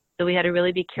 So we had to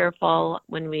really be careful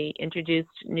when we introduced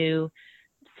new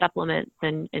supplements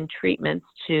and treatments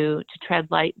to tread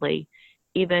lightly.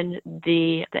 Even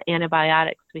the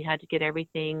antibiotics, we had to get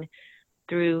everything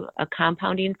through a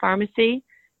compounding pharmacy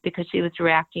because she was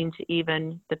reacting to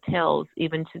even the pills,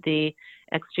 even to the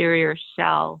exterior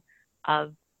shell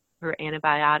of her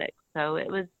antibiotics. So it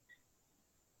was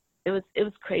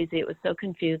crazy. It was so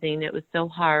confusing. It was so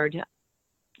hard.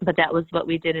 But that was what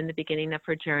we did in the beginning of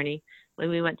her journey. When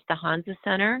we went to the Hansa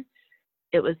Center,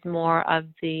 it was more of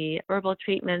the herbal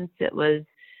treatments. It was,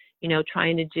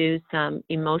 trying to do some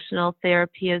emotional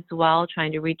therapy as well,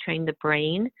 trying to retrain the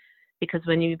brain. Because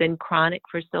when you've been chronic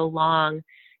for so long,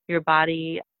 your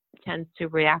body tends to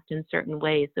react in certain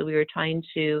ways. So we were trying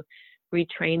to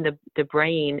retrain the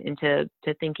brain into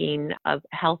thinking of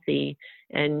healthy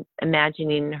and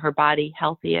imagining her body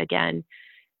healthy again.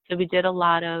 So we did a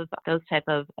lot of those type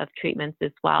of treatments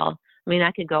as well. I mean,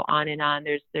 I could go on and on.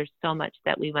 There's so much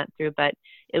that we went through, but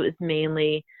it was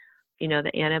mainly,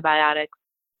 the antibiotics,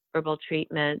 herbal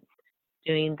treatments,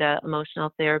 doing the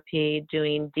emotional therapy,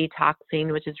 doing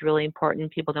detoxing, which is really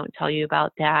important. People don't tell you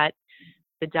about that.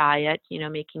 The diet,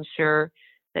 making sure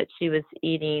that she was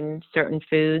eating certain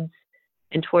foods.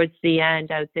 And towards the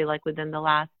end, I would say like within the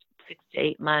last 6 to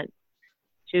 8 months,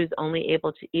 she was only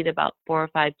able to eat about 4 or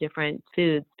 5 different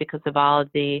foods because of all of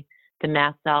the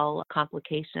mast cell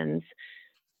complications.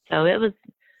 So it was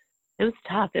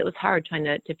tough. It was hard trying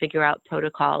to figure out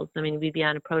protocols. I mean, we'd be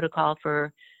on a protocol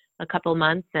for a couple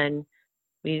months and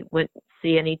we wouldn't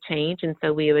see any change. And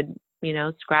so we would,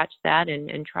 scratch that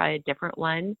and try a different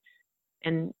one.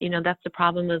 And, that's the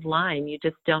problem with Lyme. You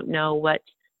just don't know what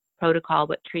protocol,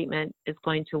 what treatment is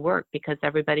going to work because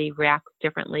everybody reacts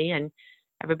differently and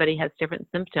everybody has different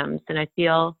symptoms. And I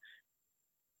feel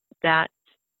that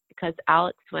because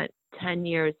Alex went 10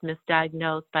 years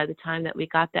misdiagnosed, by the time that we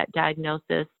got that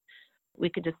diagnosis, we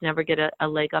could just never get a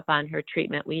leg up on her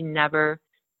treatment. We never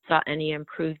saw any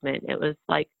improvement. It was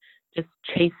like just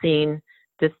chasing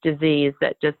this disease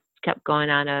that just kept going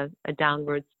on a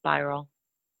downward spiral.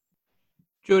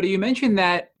 Jody, you mentioned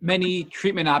that many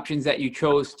treatment options that you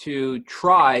chose to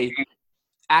try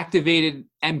activated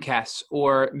MCAS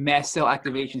or mast cell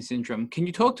activation syndrome. Can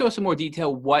you talk to us in more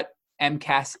detail what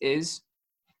MCAS is?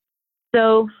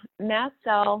 So mast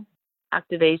cell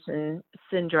activation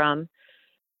syndrome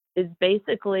is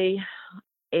basically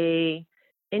a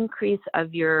increase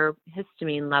of your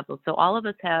histamine levels. So all of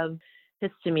us have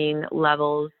histamine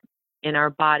levels in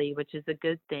our body, which is a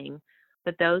good thing.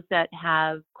 But those that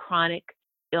have chronic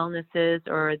illnesses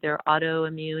or their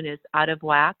autoimmune is out of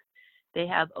whack, they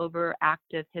have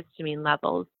overactive histamine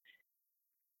levels.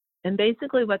 And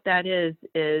basically what that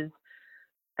is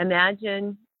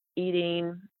imagine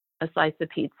eating a slice of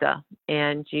pizza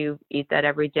and you eat that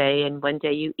every day, and one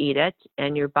day you eat it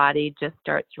and your body just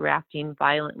starts reacting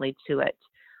violently to it.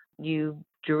 You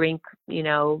drink,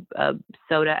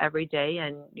 soda every day,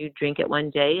 and you drink it one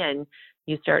day and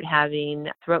you start having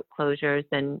throat closures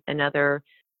and other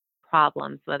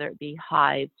problems, whether it be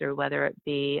hives or whether it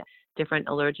be different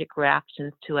allergic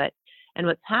reactions to it. And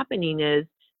what's happening is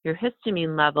your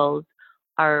histamine levels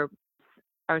are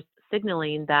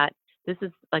signaling that this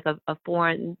is like a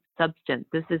foreign substance.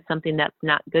 This is something that's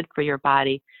not good for your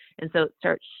body. And so it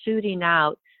starts shooting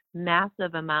out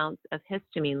massive amounts of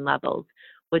histamine levels,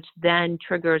 which then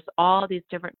triggers all these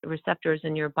different receptors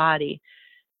in your body.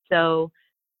 So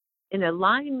in a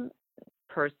Lyme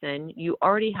person, you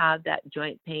already have that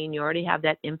joint pain, you already have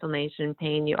that inflammation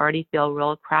pain, you already feel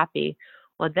real crappy.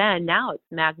 Well, then now it's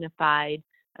magnified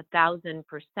 1,000%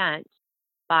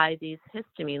 by these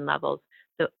histamine levels.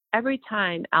 So every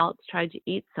time Alex tried to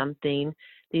eat something,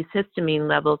 these histamine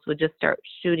levels would just start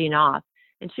shooting off.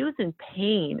 And she was in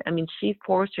pain. I mean, she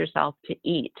forced herself to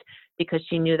eat because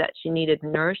she knew that she needed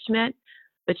nourishment,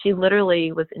 but she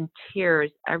literally was in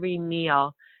tears every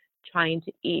meal trying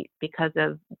to eat because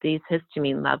of these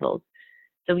histamine levels.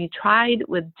 So we tried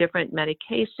with different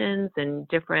medications and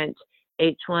different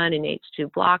H1 and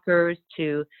H2 blockers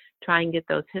to try and get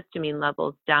those histamine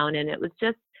levels down. And it was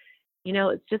just,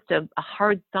 it's just a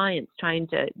hard science trying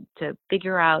to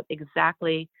figure out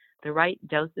exactly the right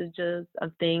dosages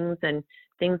of things and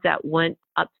things that wouldn't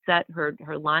upset her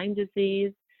Lyme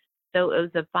disease. So it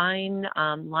was a fine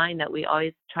line that we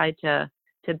always tried to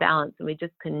balance, and we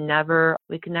could never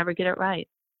get it right.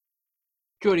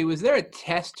 Jody, was there a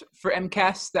test for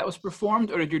MCAS that was performed,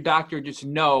 or did your doctor just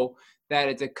know that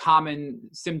it's a common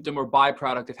symptom or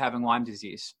byproduct of having Lyme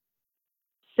disease?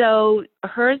 So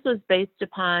hers was based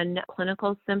upon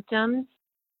clinical symptoms,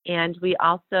 and we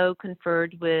also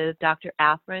conferred with Dr.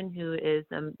 Afrin, who is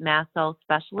a mast cell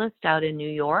specialist out in New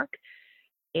York.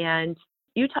 And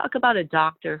you talk about a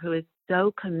doctor who is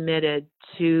so committed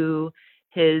to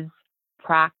his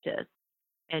practice,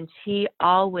 and he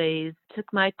always took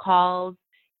my calls.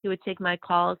 He would take my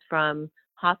calls from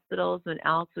hospitals when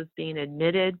Alex was being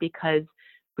admitted, because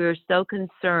we were so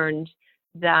concerned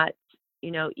that,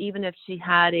 even if she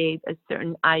had a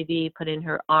certain IV put in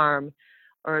her arm,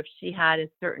 or if she had a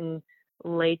certain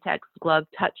latex glove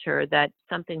touch her, that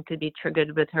something could be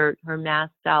triggered with her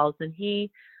mast cells. And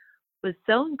he was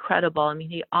so incredible. I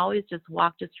mean, he always just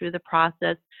walked us through the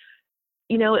process.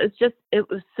 It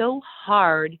was so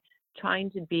hard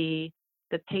trying to be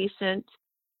the patient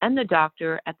and the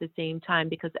doctor at the same time,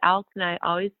 because Alex and I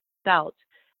always felt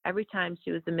every time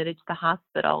she was admitted to the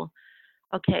hospital,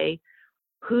 okay,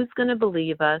 who's going to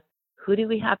believe us? Who do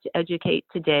we have to educate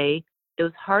today? It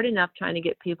was hard enough trying to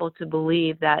get people to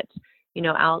believe that,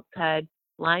 Alex had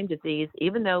Lyme disease,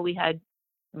 even though we had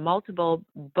multiple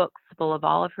books full of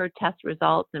all of her test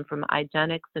results and from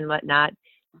IGeneX and whatnot,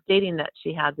 stating that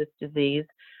she had this disease.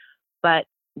 But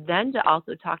then to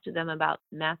also talk to them about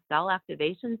mast cell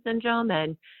activation syndrome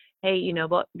and, hey,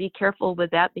 be careful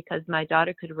with that because my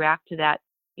daughter could react to that,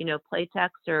 Playtex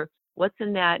or what's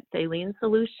in that saline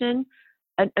solution.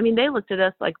 I mean, they looked at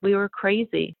us like we were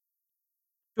crazy.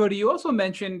 Jody, you also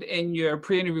mentioned in your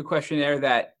pre-interview questionnaire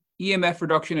that EMF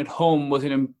reduction at home was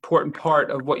an important part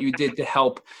of what you did to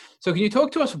help. So can you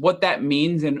talk to us what that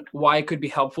means and why it could be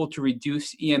helpful to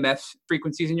reduce EMF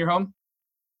frequencies in your home?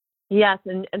 Yes,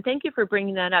 and thank you for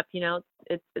bringing that up.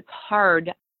 It's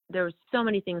hard. There were so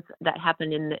many things that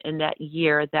happened in that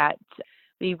year that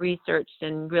we researched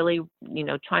and really,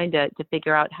 trying to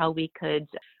figure out how we could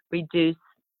reduce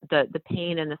the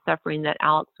pain and the suffering that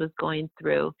Alex was going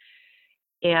through.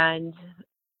 And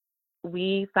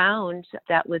we found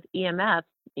that with EMF,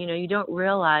 you don't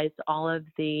realize all of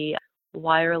the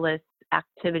wireless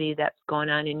activity that's going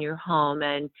on in your home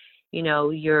and,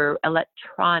 your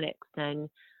electronics, and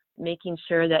making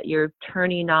sure that you're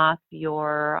turning off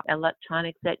your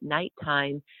electronics at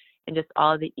nighttime, and just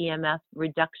all the EMF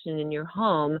reduction in your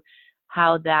home,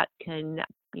 how that can,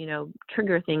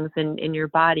 trigger things in your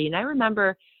body. And I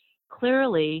remember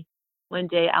clearly one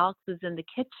day Alex was in the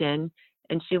kitchen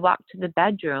and she walked to the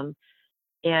bedroom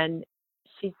and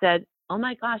she said, "Oh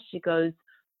my gosh," she goes,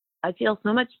 "I feel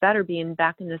so much better being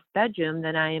back in this bedroom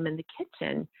than I am in the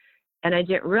kitchen." And I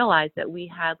didn't realize that we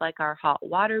had like our hot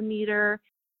water meter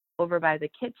over by the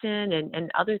kitchen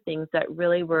and other things that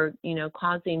really were,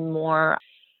 causing more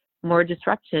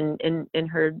disruption in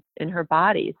her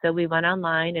body. So we went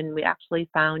online and we actually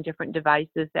found different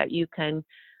devices that you can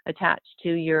attach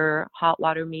to your hot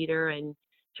water meter and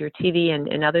to your TV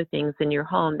and other things in your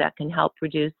home that can help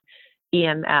reduce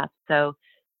EMF. So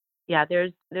yeah,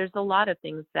 there's a lot of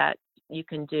things that you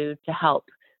can do to help,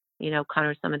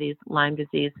 counter some of these Lyme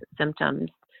disease symptoms.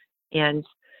 And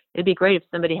it'd be great if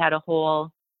somebody had a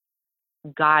whole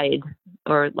guide,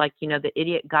 or the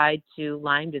idiot guide to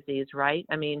Lyme disease, right?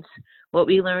 I mean, what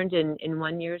we learned in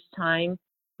 1 year's time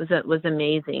was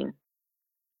amazing.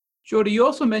 Jody, you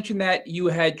also mentioned that you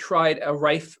had tried a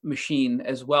Rife machine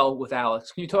as well with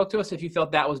Alex. Can you talk to us if you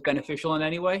felt that was beneficial in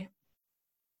any way?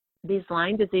 These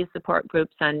Lyme disease support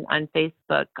groups on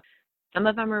Facebook, some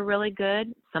of them are really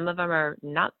good, some of them are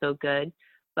not so good,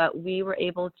 but we were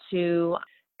able to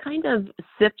kind of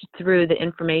sift through the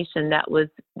information that was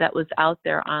out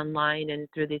there online and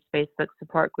through these Facebook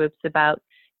support groups about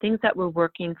things that were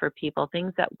working for people,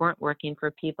 things that weren't working for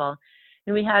people.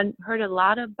 And we had heard a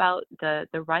lot about the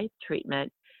Rife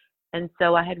treatment. And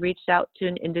so I had reached out to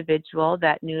an individual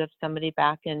that knew of somebody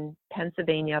back in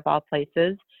Pennsylvania, of all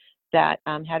places, that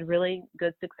had really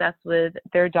good success with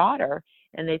their daughter.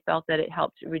 And they felt that it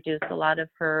helped reduce a lot of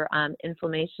her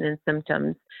inflammation and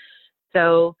symptoms.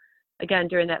 So again,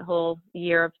 during that whole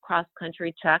year of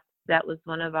cross-country checks, that was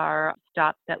one of our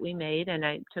stops that we made. And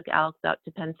I took Alex out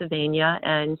to Pennsylvania,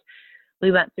 and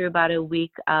we went through about a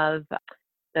week of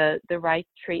the Rife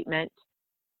treatment.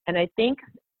 And I think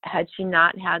had she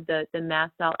not had the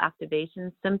mast cell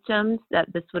activation symptoms,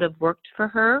 that this would have worked for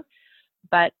her.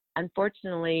 But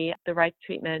unfortunately, the Rife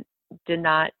treatment did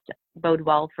not bode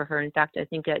well for her. In fact, I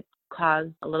think it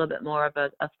caused a little bit more of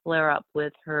a flare-up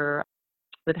with her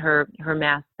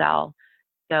mast cell.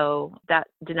 So that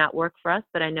did not work for us,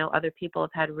 but I know other people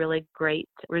have had really great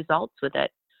results with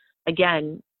it.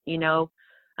 Again,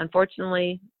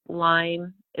 unfortunately,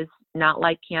 Lyme is not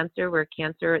like cancer, where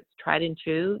cancer, it's tried and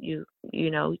true. You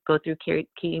go through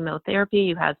chemotherapy,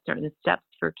 you have certain steps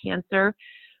for cancer.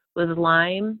 With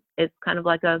Lyme, it's kind of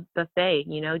like a buffet.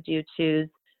 Do you choose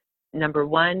number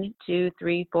 1, 2,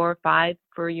 3, 4, 5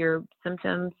 for your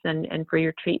symptoms and for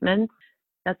your treatments?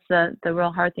 That's the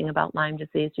real hard thing about Lyme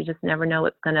disease. You just never know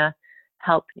what's going to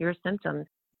help your symptoms.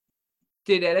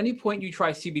 Did at any point you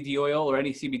try CBD oil or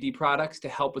any CBD products to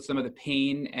help with some of the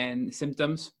pain and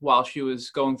symptoms while she was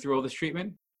going through all this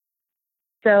treatment?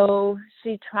 So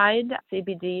she tried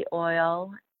CBD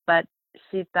oil, but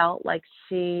she felt like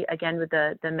again, with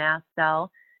the mast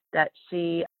cell, that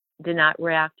she did not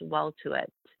react well to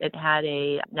it. It had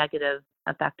a negative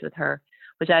effect with her,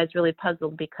 which I was really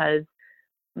puzzled, because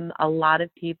a lot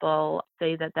of people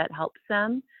say that helps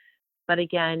them. But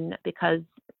again, because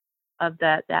of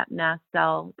that mast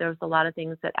cell, there was a lot of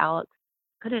things that Alex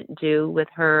couldn't do with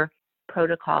her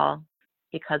protocol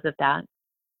because of that.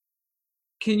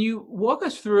 Can you walk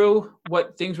us through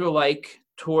what things were like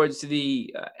towards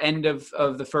the end of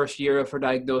the first year of her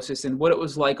diagnosis, and what it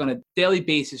was like on a daily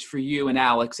basis for you and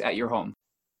Alex at your home?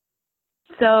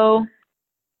 So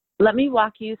let me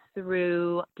walk you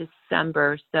through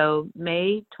December. So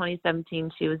May 2017,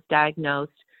 she was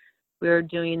diagnosed. We were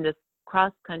doing this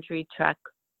cross-country trek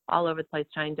all over the place,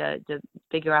 trying to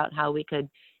figure out how we could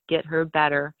get her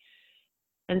better.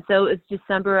 And so it's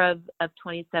December of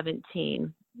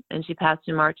 2017, and she passed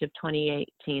in March of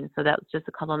 2018. So that was just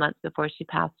a couple of months before she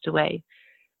passed away.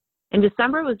 And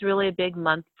December was really a big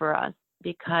month for us,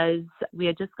 because we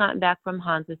had just gotten back from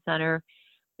Hansa Center.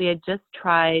 We had just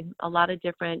tried a lot of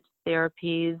different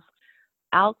therapies.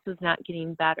 Alex was not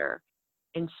getting better.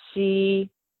 And she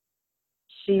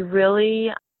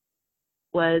really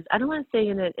was, I don't want to say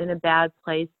in a bad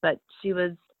place, but she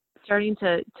was starting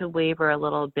to waver a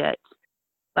little bit.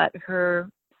 But her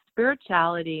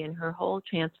spirituality and her whole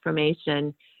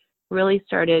transformation really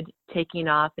started taking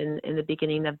off in the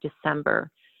beginning of December.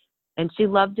 And she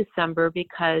loved December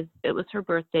because it was her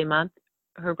birthday month.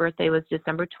 Her birthday was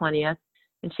December 20th.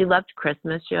 And she loved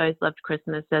Christmas. She always loved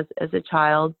Christmas as a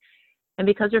child. And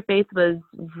because her faith was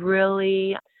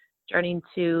really starting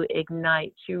to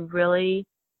ignite, she really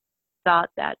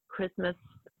thought that Christmas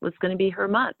was going to be her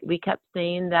month. We kept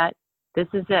saying that this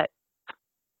is it.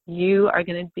 You are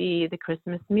going to be the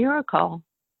Christmas miracle.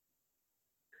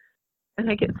 And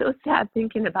I get so sad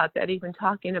thinking about that, even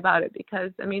talking about it, because,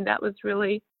 that was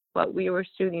really what we were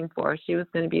shooting for. She was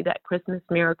going to be that Christmas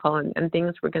miracle, and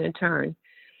things were going to turn.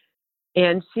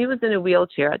 And she was in a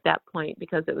wheelchair at that point,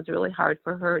 because it was really hard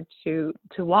for her to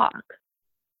walk.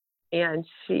 And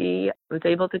she was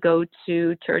able to go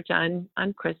to church on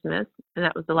Christmas, and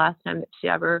that was the last time that she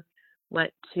ever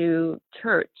went to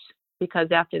church, because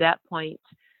after that point,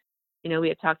 we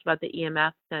had talked about the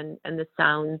EMFs and the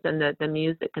sounds and the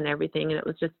music and everything, and it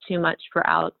was just too much for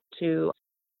Alex to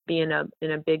be in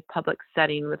a big public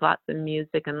setting with lots of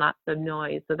music and lots of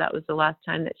noise. So that was the last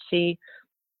time that she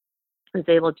was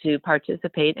able to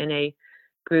participate in a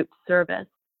group service.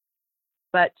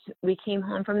 But we came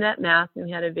home from that Mass, and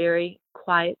we had a very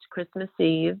quiet Christmas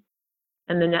Eve.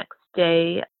 And the next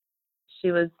day,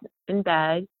 she was in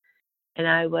bed, and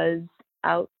I was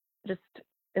out just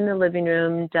in the living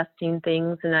room dusting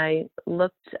things, and I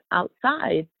looked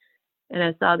outside, and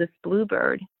I saw this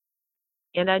bluebird.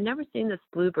 And I'd never seen this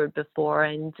bluebird before,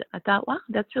 and I thought, wow,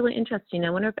 that's really interesting. I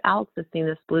wonder if Alex has seen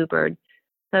this bluebird.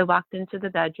 So I walked into the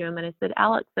bedroom, and I said,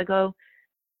 Alex, I go,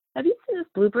 have you seen this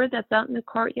bluebird that's out in the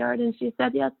courtyard? And she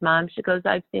said, yes, Mom. She goes,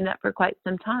 I've seen that for quite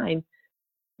some time.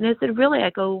 And I said, really? I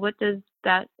go, what does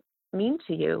that mean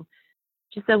to you?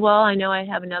 She said, well, I know I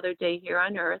have another day here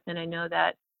on earth, and I know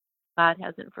that God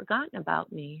hasn't forgotten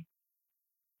about me.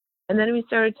 And then we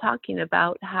started talking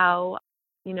about how,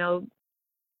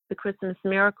 the Christmas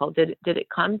miracle, did it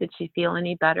come? Did she feel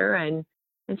any better? And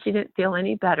she didn't feel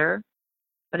any better.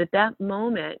 But at that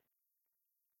moment,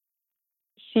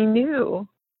 she knew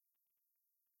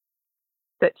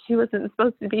that she wasn't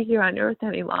supposed to be here on earth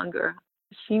any longer.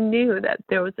 She knew that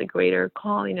there was a greater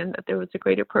calling and that there was a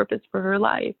greater purpose for her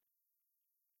life.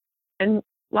 And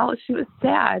while she was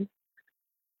sad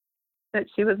that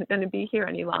she wasn't going to be here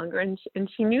any longer, and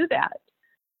she knew that,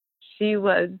 she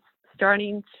was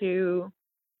starting to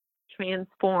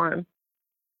transform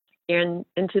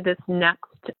into this next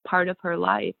part of her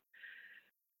life.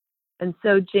 And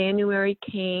so January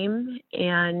came,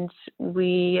 and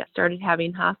we started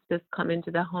having hospice come into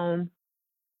the home.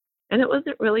 And it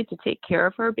wasn't really to take care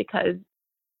of her because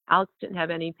Alex didn't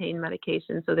have any pain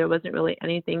medication, so there wasn't really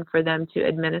anything for them to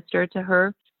administer to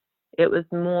her. It was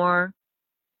more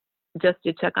just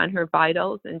to check on her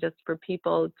vitals and just for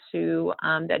people to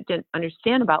that didn't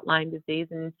understand about Lyme disease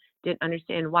and didn't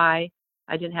understand why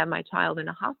I didn't have my child in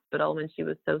a hospital when she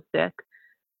was so sick.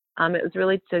 It was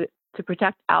really to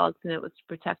protect Alex, and it was to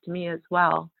protect me as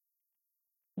well.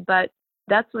 But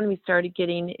that's when we started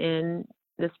getting in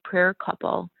this prayer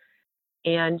couple.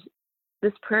 And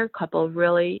this prayer couple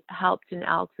really helped in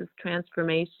Alex's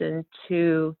transformation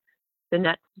to the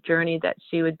next journey that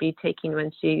she would be taking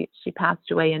when she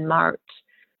passed away in March.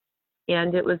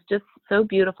 And it was just so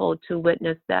beautiful to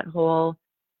witness that whole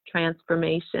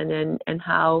transformation and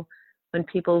how when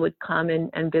people would come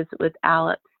and visit with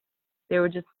Alex, they were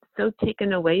just so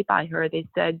taken away by her. They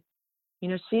said,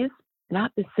 she's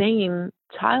not the same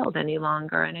child any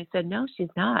longer. And I said, no, she's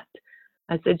not.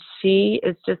 I said, she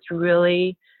is just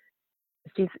really,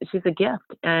 she's a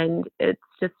gift. And it's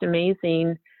just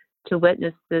amazing to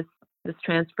witness this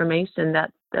transformation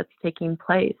that's taking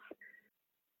place.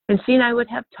 And she and I would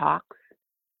have talks.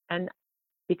 And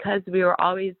because we were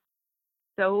always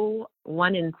so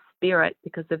one in spirit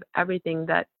because of everything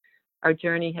that our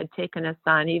journey had taken us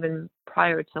on, even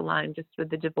prior to Lyme, just with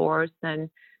the divorce and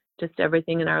just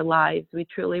everything in our lives, we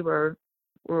truly were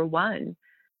one.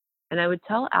 And I would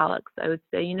tell Alex, I would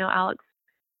say, Alex,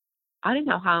 I don't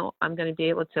know how I'm going to be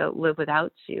able to live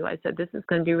without you. I said, this is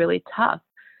going to be really tough.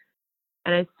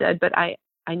 And I said, but I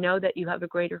know that you have a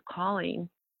greater calling.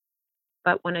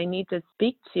 But when I need to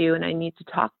speak to you and I need to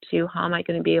talk to you, how am I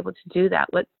going to be able to do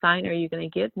that? What sign are you going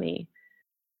to give me?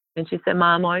 And she said,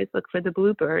 Mom, always look for the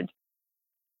bluebird.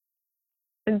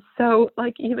 And so,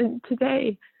 like, even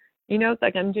today, it's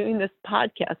like I'm doing this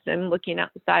podcast and I'm looking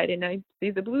outside and I see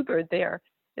the bluebird there.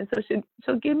 And so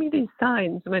she'll give me these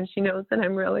signs when she knows that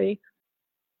I'm really,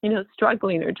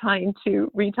 struggling or trying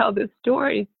to retell this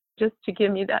story, just to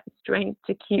give me that strength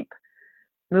to keep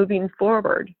moving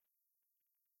forward.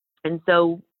 And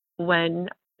so when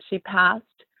she passed,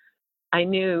 I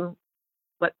knew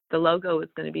what the logo was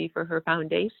going to be for her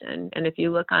foundation. And if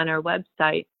you look on our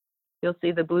website, you'll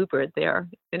see the bluebird there.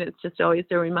 And it's just always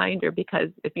a reminder, because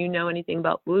if you know anything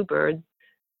about bluebirds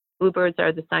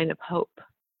are the sign of hope.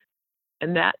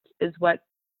 And that is what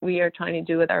we are trying to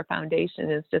do with our foundation,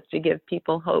 is just to give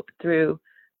people hope through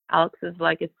Alex's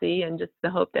legacy and just the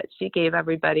hope that she gave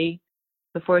everybody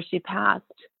before she passed.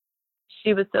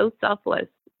 She was so selfless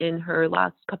in her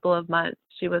last couple of months.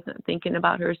 She wasn't thinking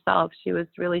about herself. She was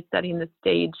really setting the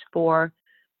stage for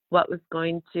what was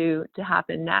going to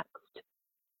happen next.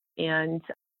 And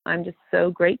I'm just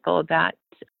so grateful that,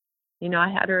 I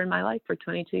had her in my life for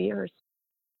 22 years.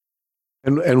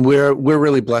 And we're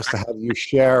really blessed to have you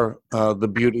share the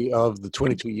beauty of the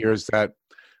 22 years that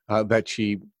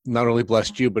she not only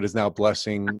blessed you, but is now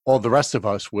blessing all the rest of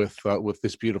us with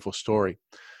this beautiful story.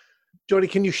 Jody,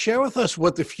 can you share with us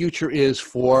what the future is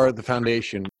for the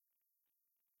foundation?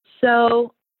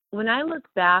 So when I look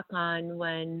back on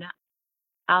when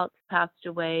Alex passed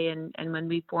away and when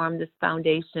we formed this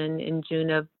foundation in June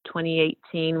of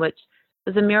 2018, which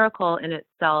was a miracle in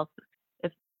itself.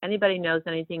 If anybody knows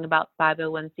anything about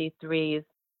 501c3s,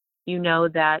 you know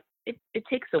that it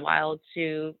takes a while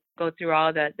to go through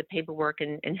all the paperwork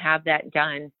and have that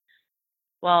done.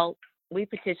 Well, we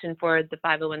petitioned for the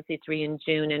 501c3 in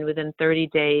June, and within 30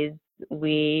 days,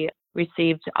 we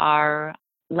received our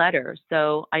letter.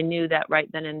 So I knew that right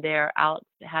then and there, Alex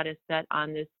had us set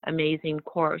on this amazing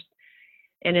course.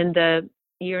 And in the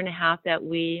year and a half that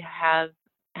we have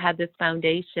had this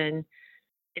foundation,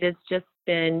 it has just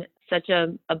been such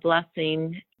a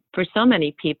blessing for so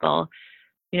many people.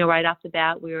 Right off the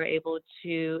bat, we were able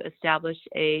to establish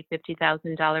a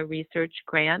 $50,000 research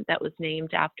grant that was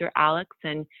named after Alex,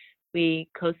 and we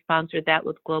co-sponsored that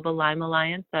with Global Lyme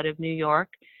Alliance out of New York.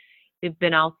 We've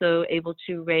been also able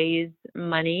to raise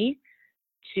money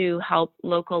to help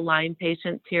local Lyme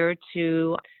patients here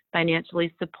to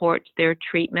financially support their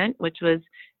treatment, which was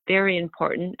very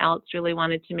important. Alex really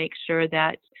wanted to make sure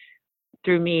that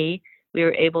through me, we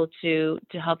were able to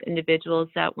help individuals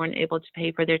that weren't able to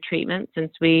pay for their treatment,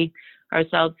 since we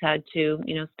ourselves had to,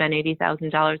 spend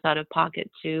 $80,000 out of pocket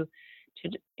to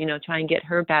try and get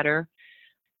her better.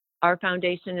 Our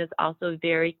foundation is also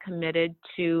very committed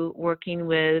to working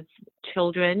with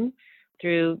children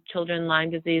through children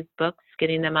Lyme disease books,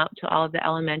 getting them out to all of the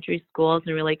elementary schools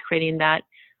and really creating that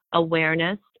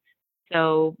awareness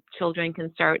so children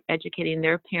can start educating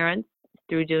their parents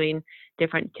through doing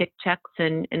different tick checks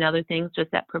and other things, just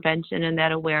that prevention and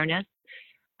that awareness.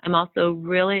 I'm also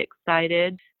really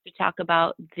excited to talk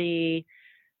about the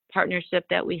partnership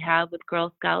that we have with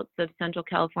Girl Scouts of Central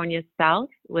California South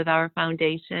with our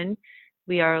foundation.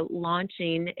 We are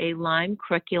launching a Lyme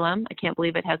curriculum. I can't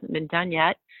believe it hasn't been done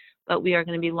yet, but we are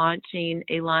going to be launching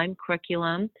a Lyme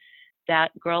curriculum that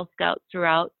Girl Scouts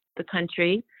throughout the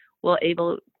country will be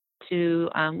able to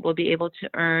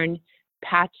earn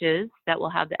patches that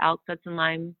will have the Alex Hudson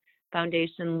Lyme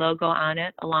Foundation logo on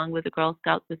it, along with the Girl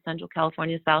Scouts of Central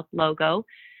California South logo.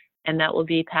 And that will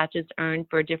be patches earned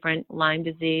for different Lyme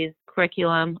disease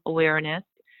curriculum awareness.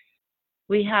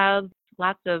 We have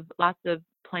lots of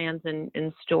plans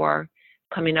in store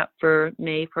coming up for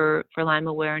May for Lyme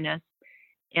awareness.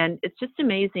 And it's just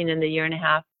amazing in the year and a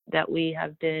half that we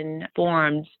have been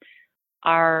formed,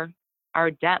 our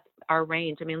depth, our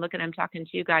range. I mean, look at, I'm talking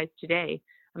to you guys today.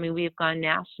 I mean, we've gone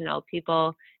national.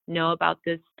 People know about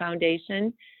this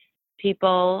foundation.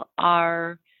 People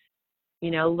are,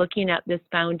 looking at this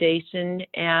foundation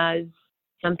as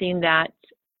something that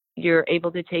you're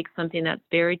able to take something that's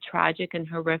very tragic and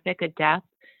horrific, a death,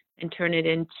 and turn it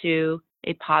into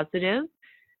a positive.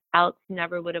 Alex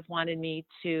never would have wanted me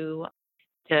to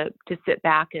sit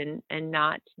back and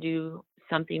not do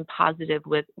something positive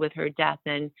with her death.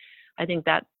 And I think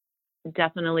that's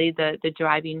definitely the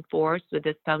driving force with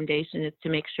this foundation, is to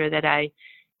make sure that I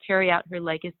carry out her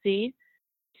legacy,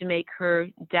 to make her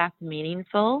death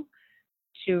meaningful,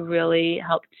 to really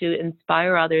help to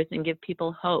inspire others and give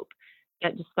people hope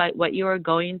that despite what you are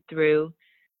going through,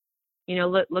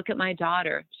 look at my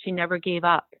daughter. She never gave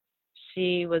up.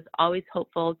 She was always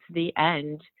hopeful to the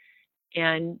end,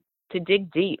 and to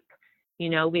dig deep.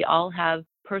 We all have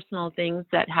personal things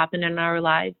that happen in our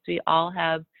lives. We all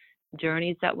have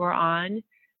journeys that we're on,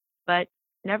 but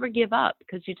never give up,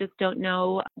 because you just don't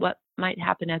know what might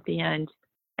happen at the end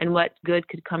and what good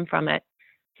could come from it.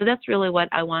 So that's really what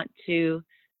I want to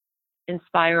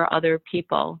inspire other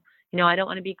people. I don't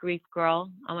want to be grief girl.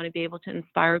 I want to be able to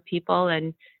inspire people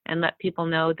and let people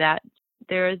know that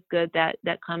there is good that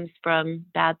comes from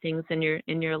bad things in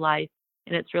your life.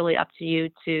 And it's really up to you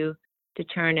to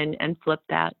turn and flip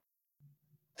that.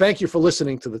 Thank you for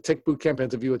listening to the Tick Bootcamp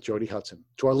interview with Jody Hudson.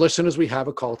 To our listeners, we have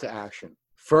a call to action.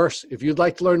 First, if you'd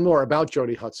like to learn more about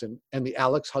Jody Hudson and the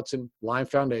Alex Hudson Lyme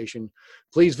Foundation,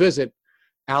 please visit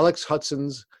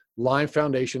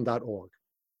alexhudsonslymefoundation.org.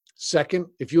 Second,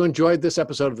 if you enjoyed this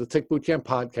episode of the Tick Bootcamp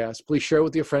podcast, please share it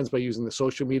with your friends by using the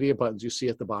social media buttons you see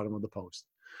at the bottom of the post.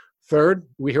 Third,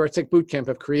 we here at Tick Bootcamp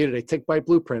have created a Tick Bite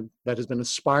blueprint that has been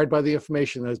inspired by the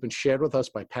information that has been shared with us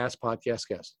by past podcast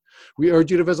guests. We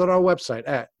urge you to visit our website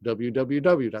at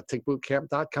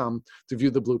www.tickbootcamp.com to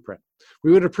view the blueprint.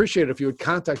 We would appreciate it if you would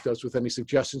contact us with any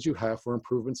suggestions you have for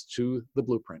improvements to the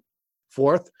blueprint.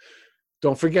 Fourth,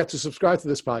 don't forget to subscribe to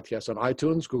this podcast on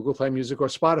iTunes, Google Play Music, or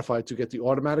Spotify to get the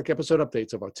automatic episode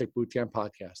updates of our Tick Bootcamp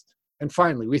podcast. And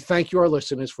finally, we thank you, our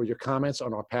listeners, for your comments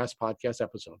on our past podcast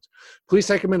episodes. Please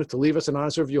take a minute to leave us an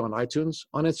honest review on iTunes,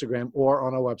 on Instagram, or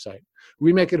on our website.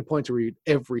 We make it a point to read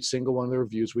every single one of the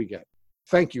reviews we get.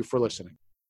 Thank you for listening.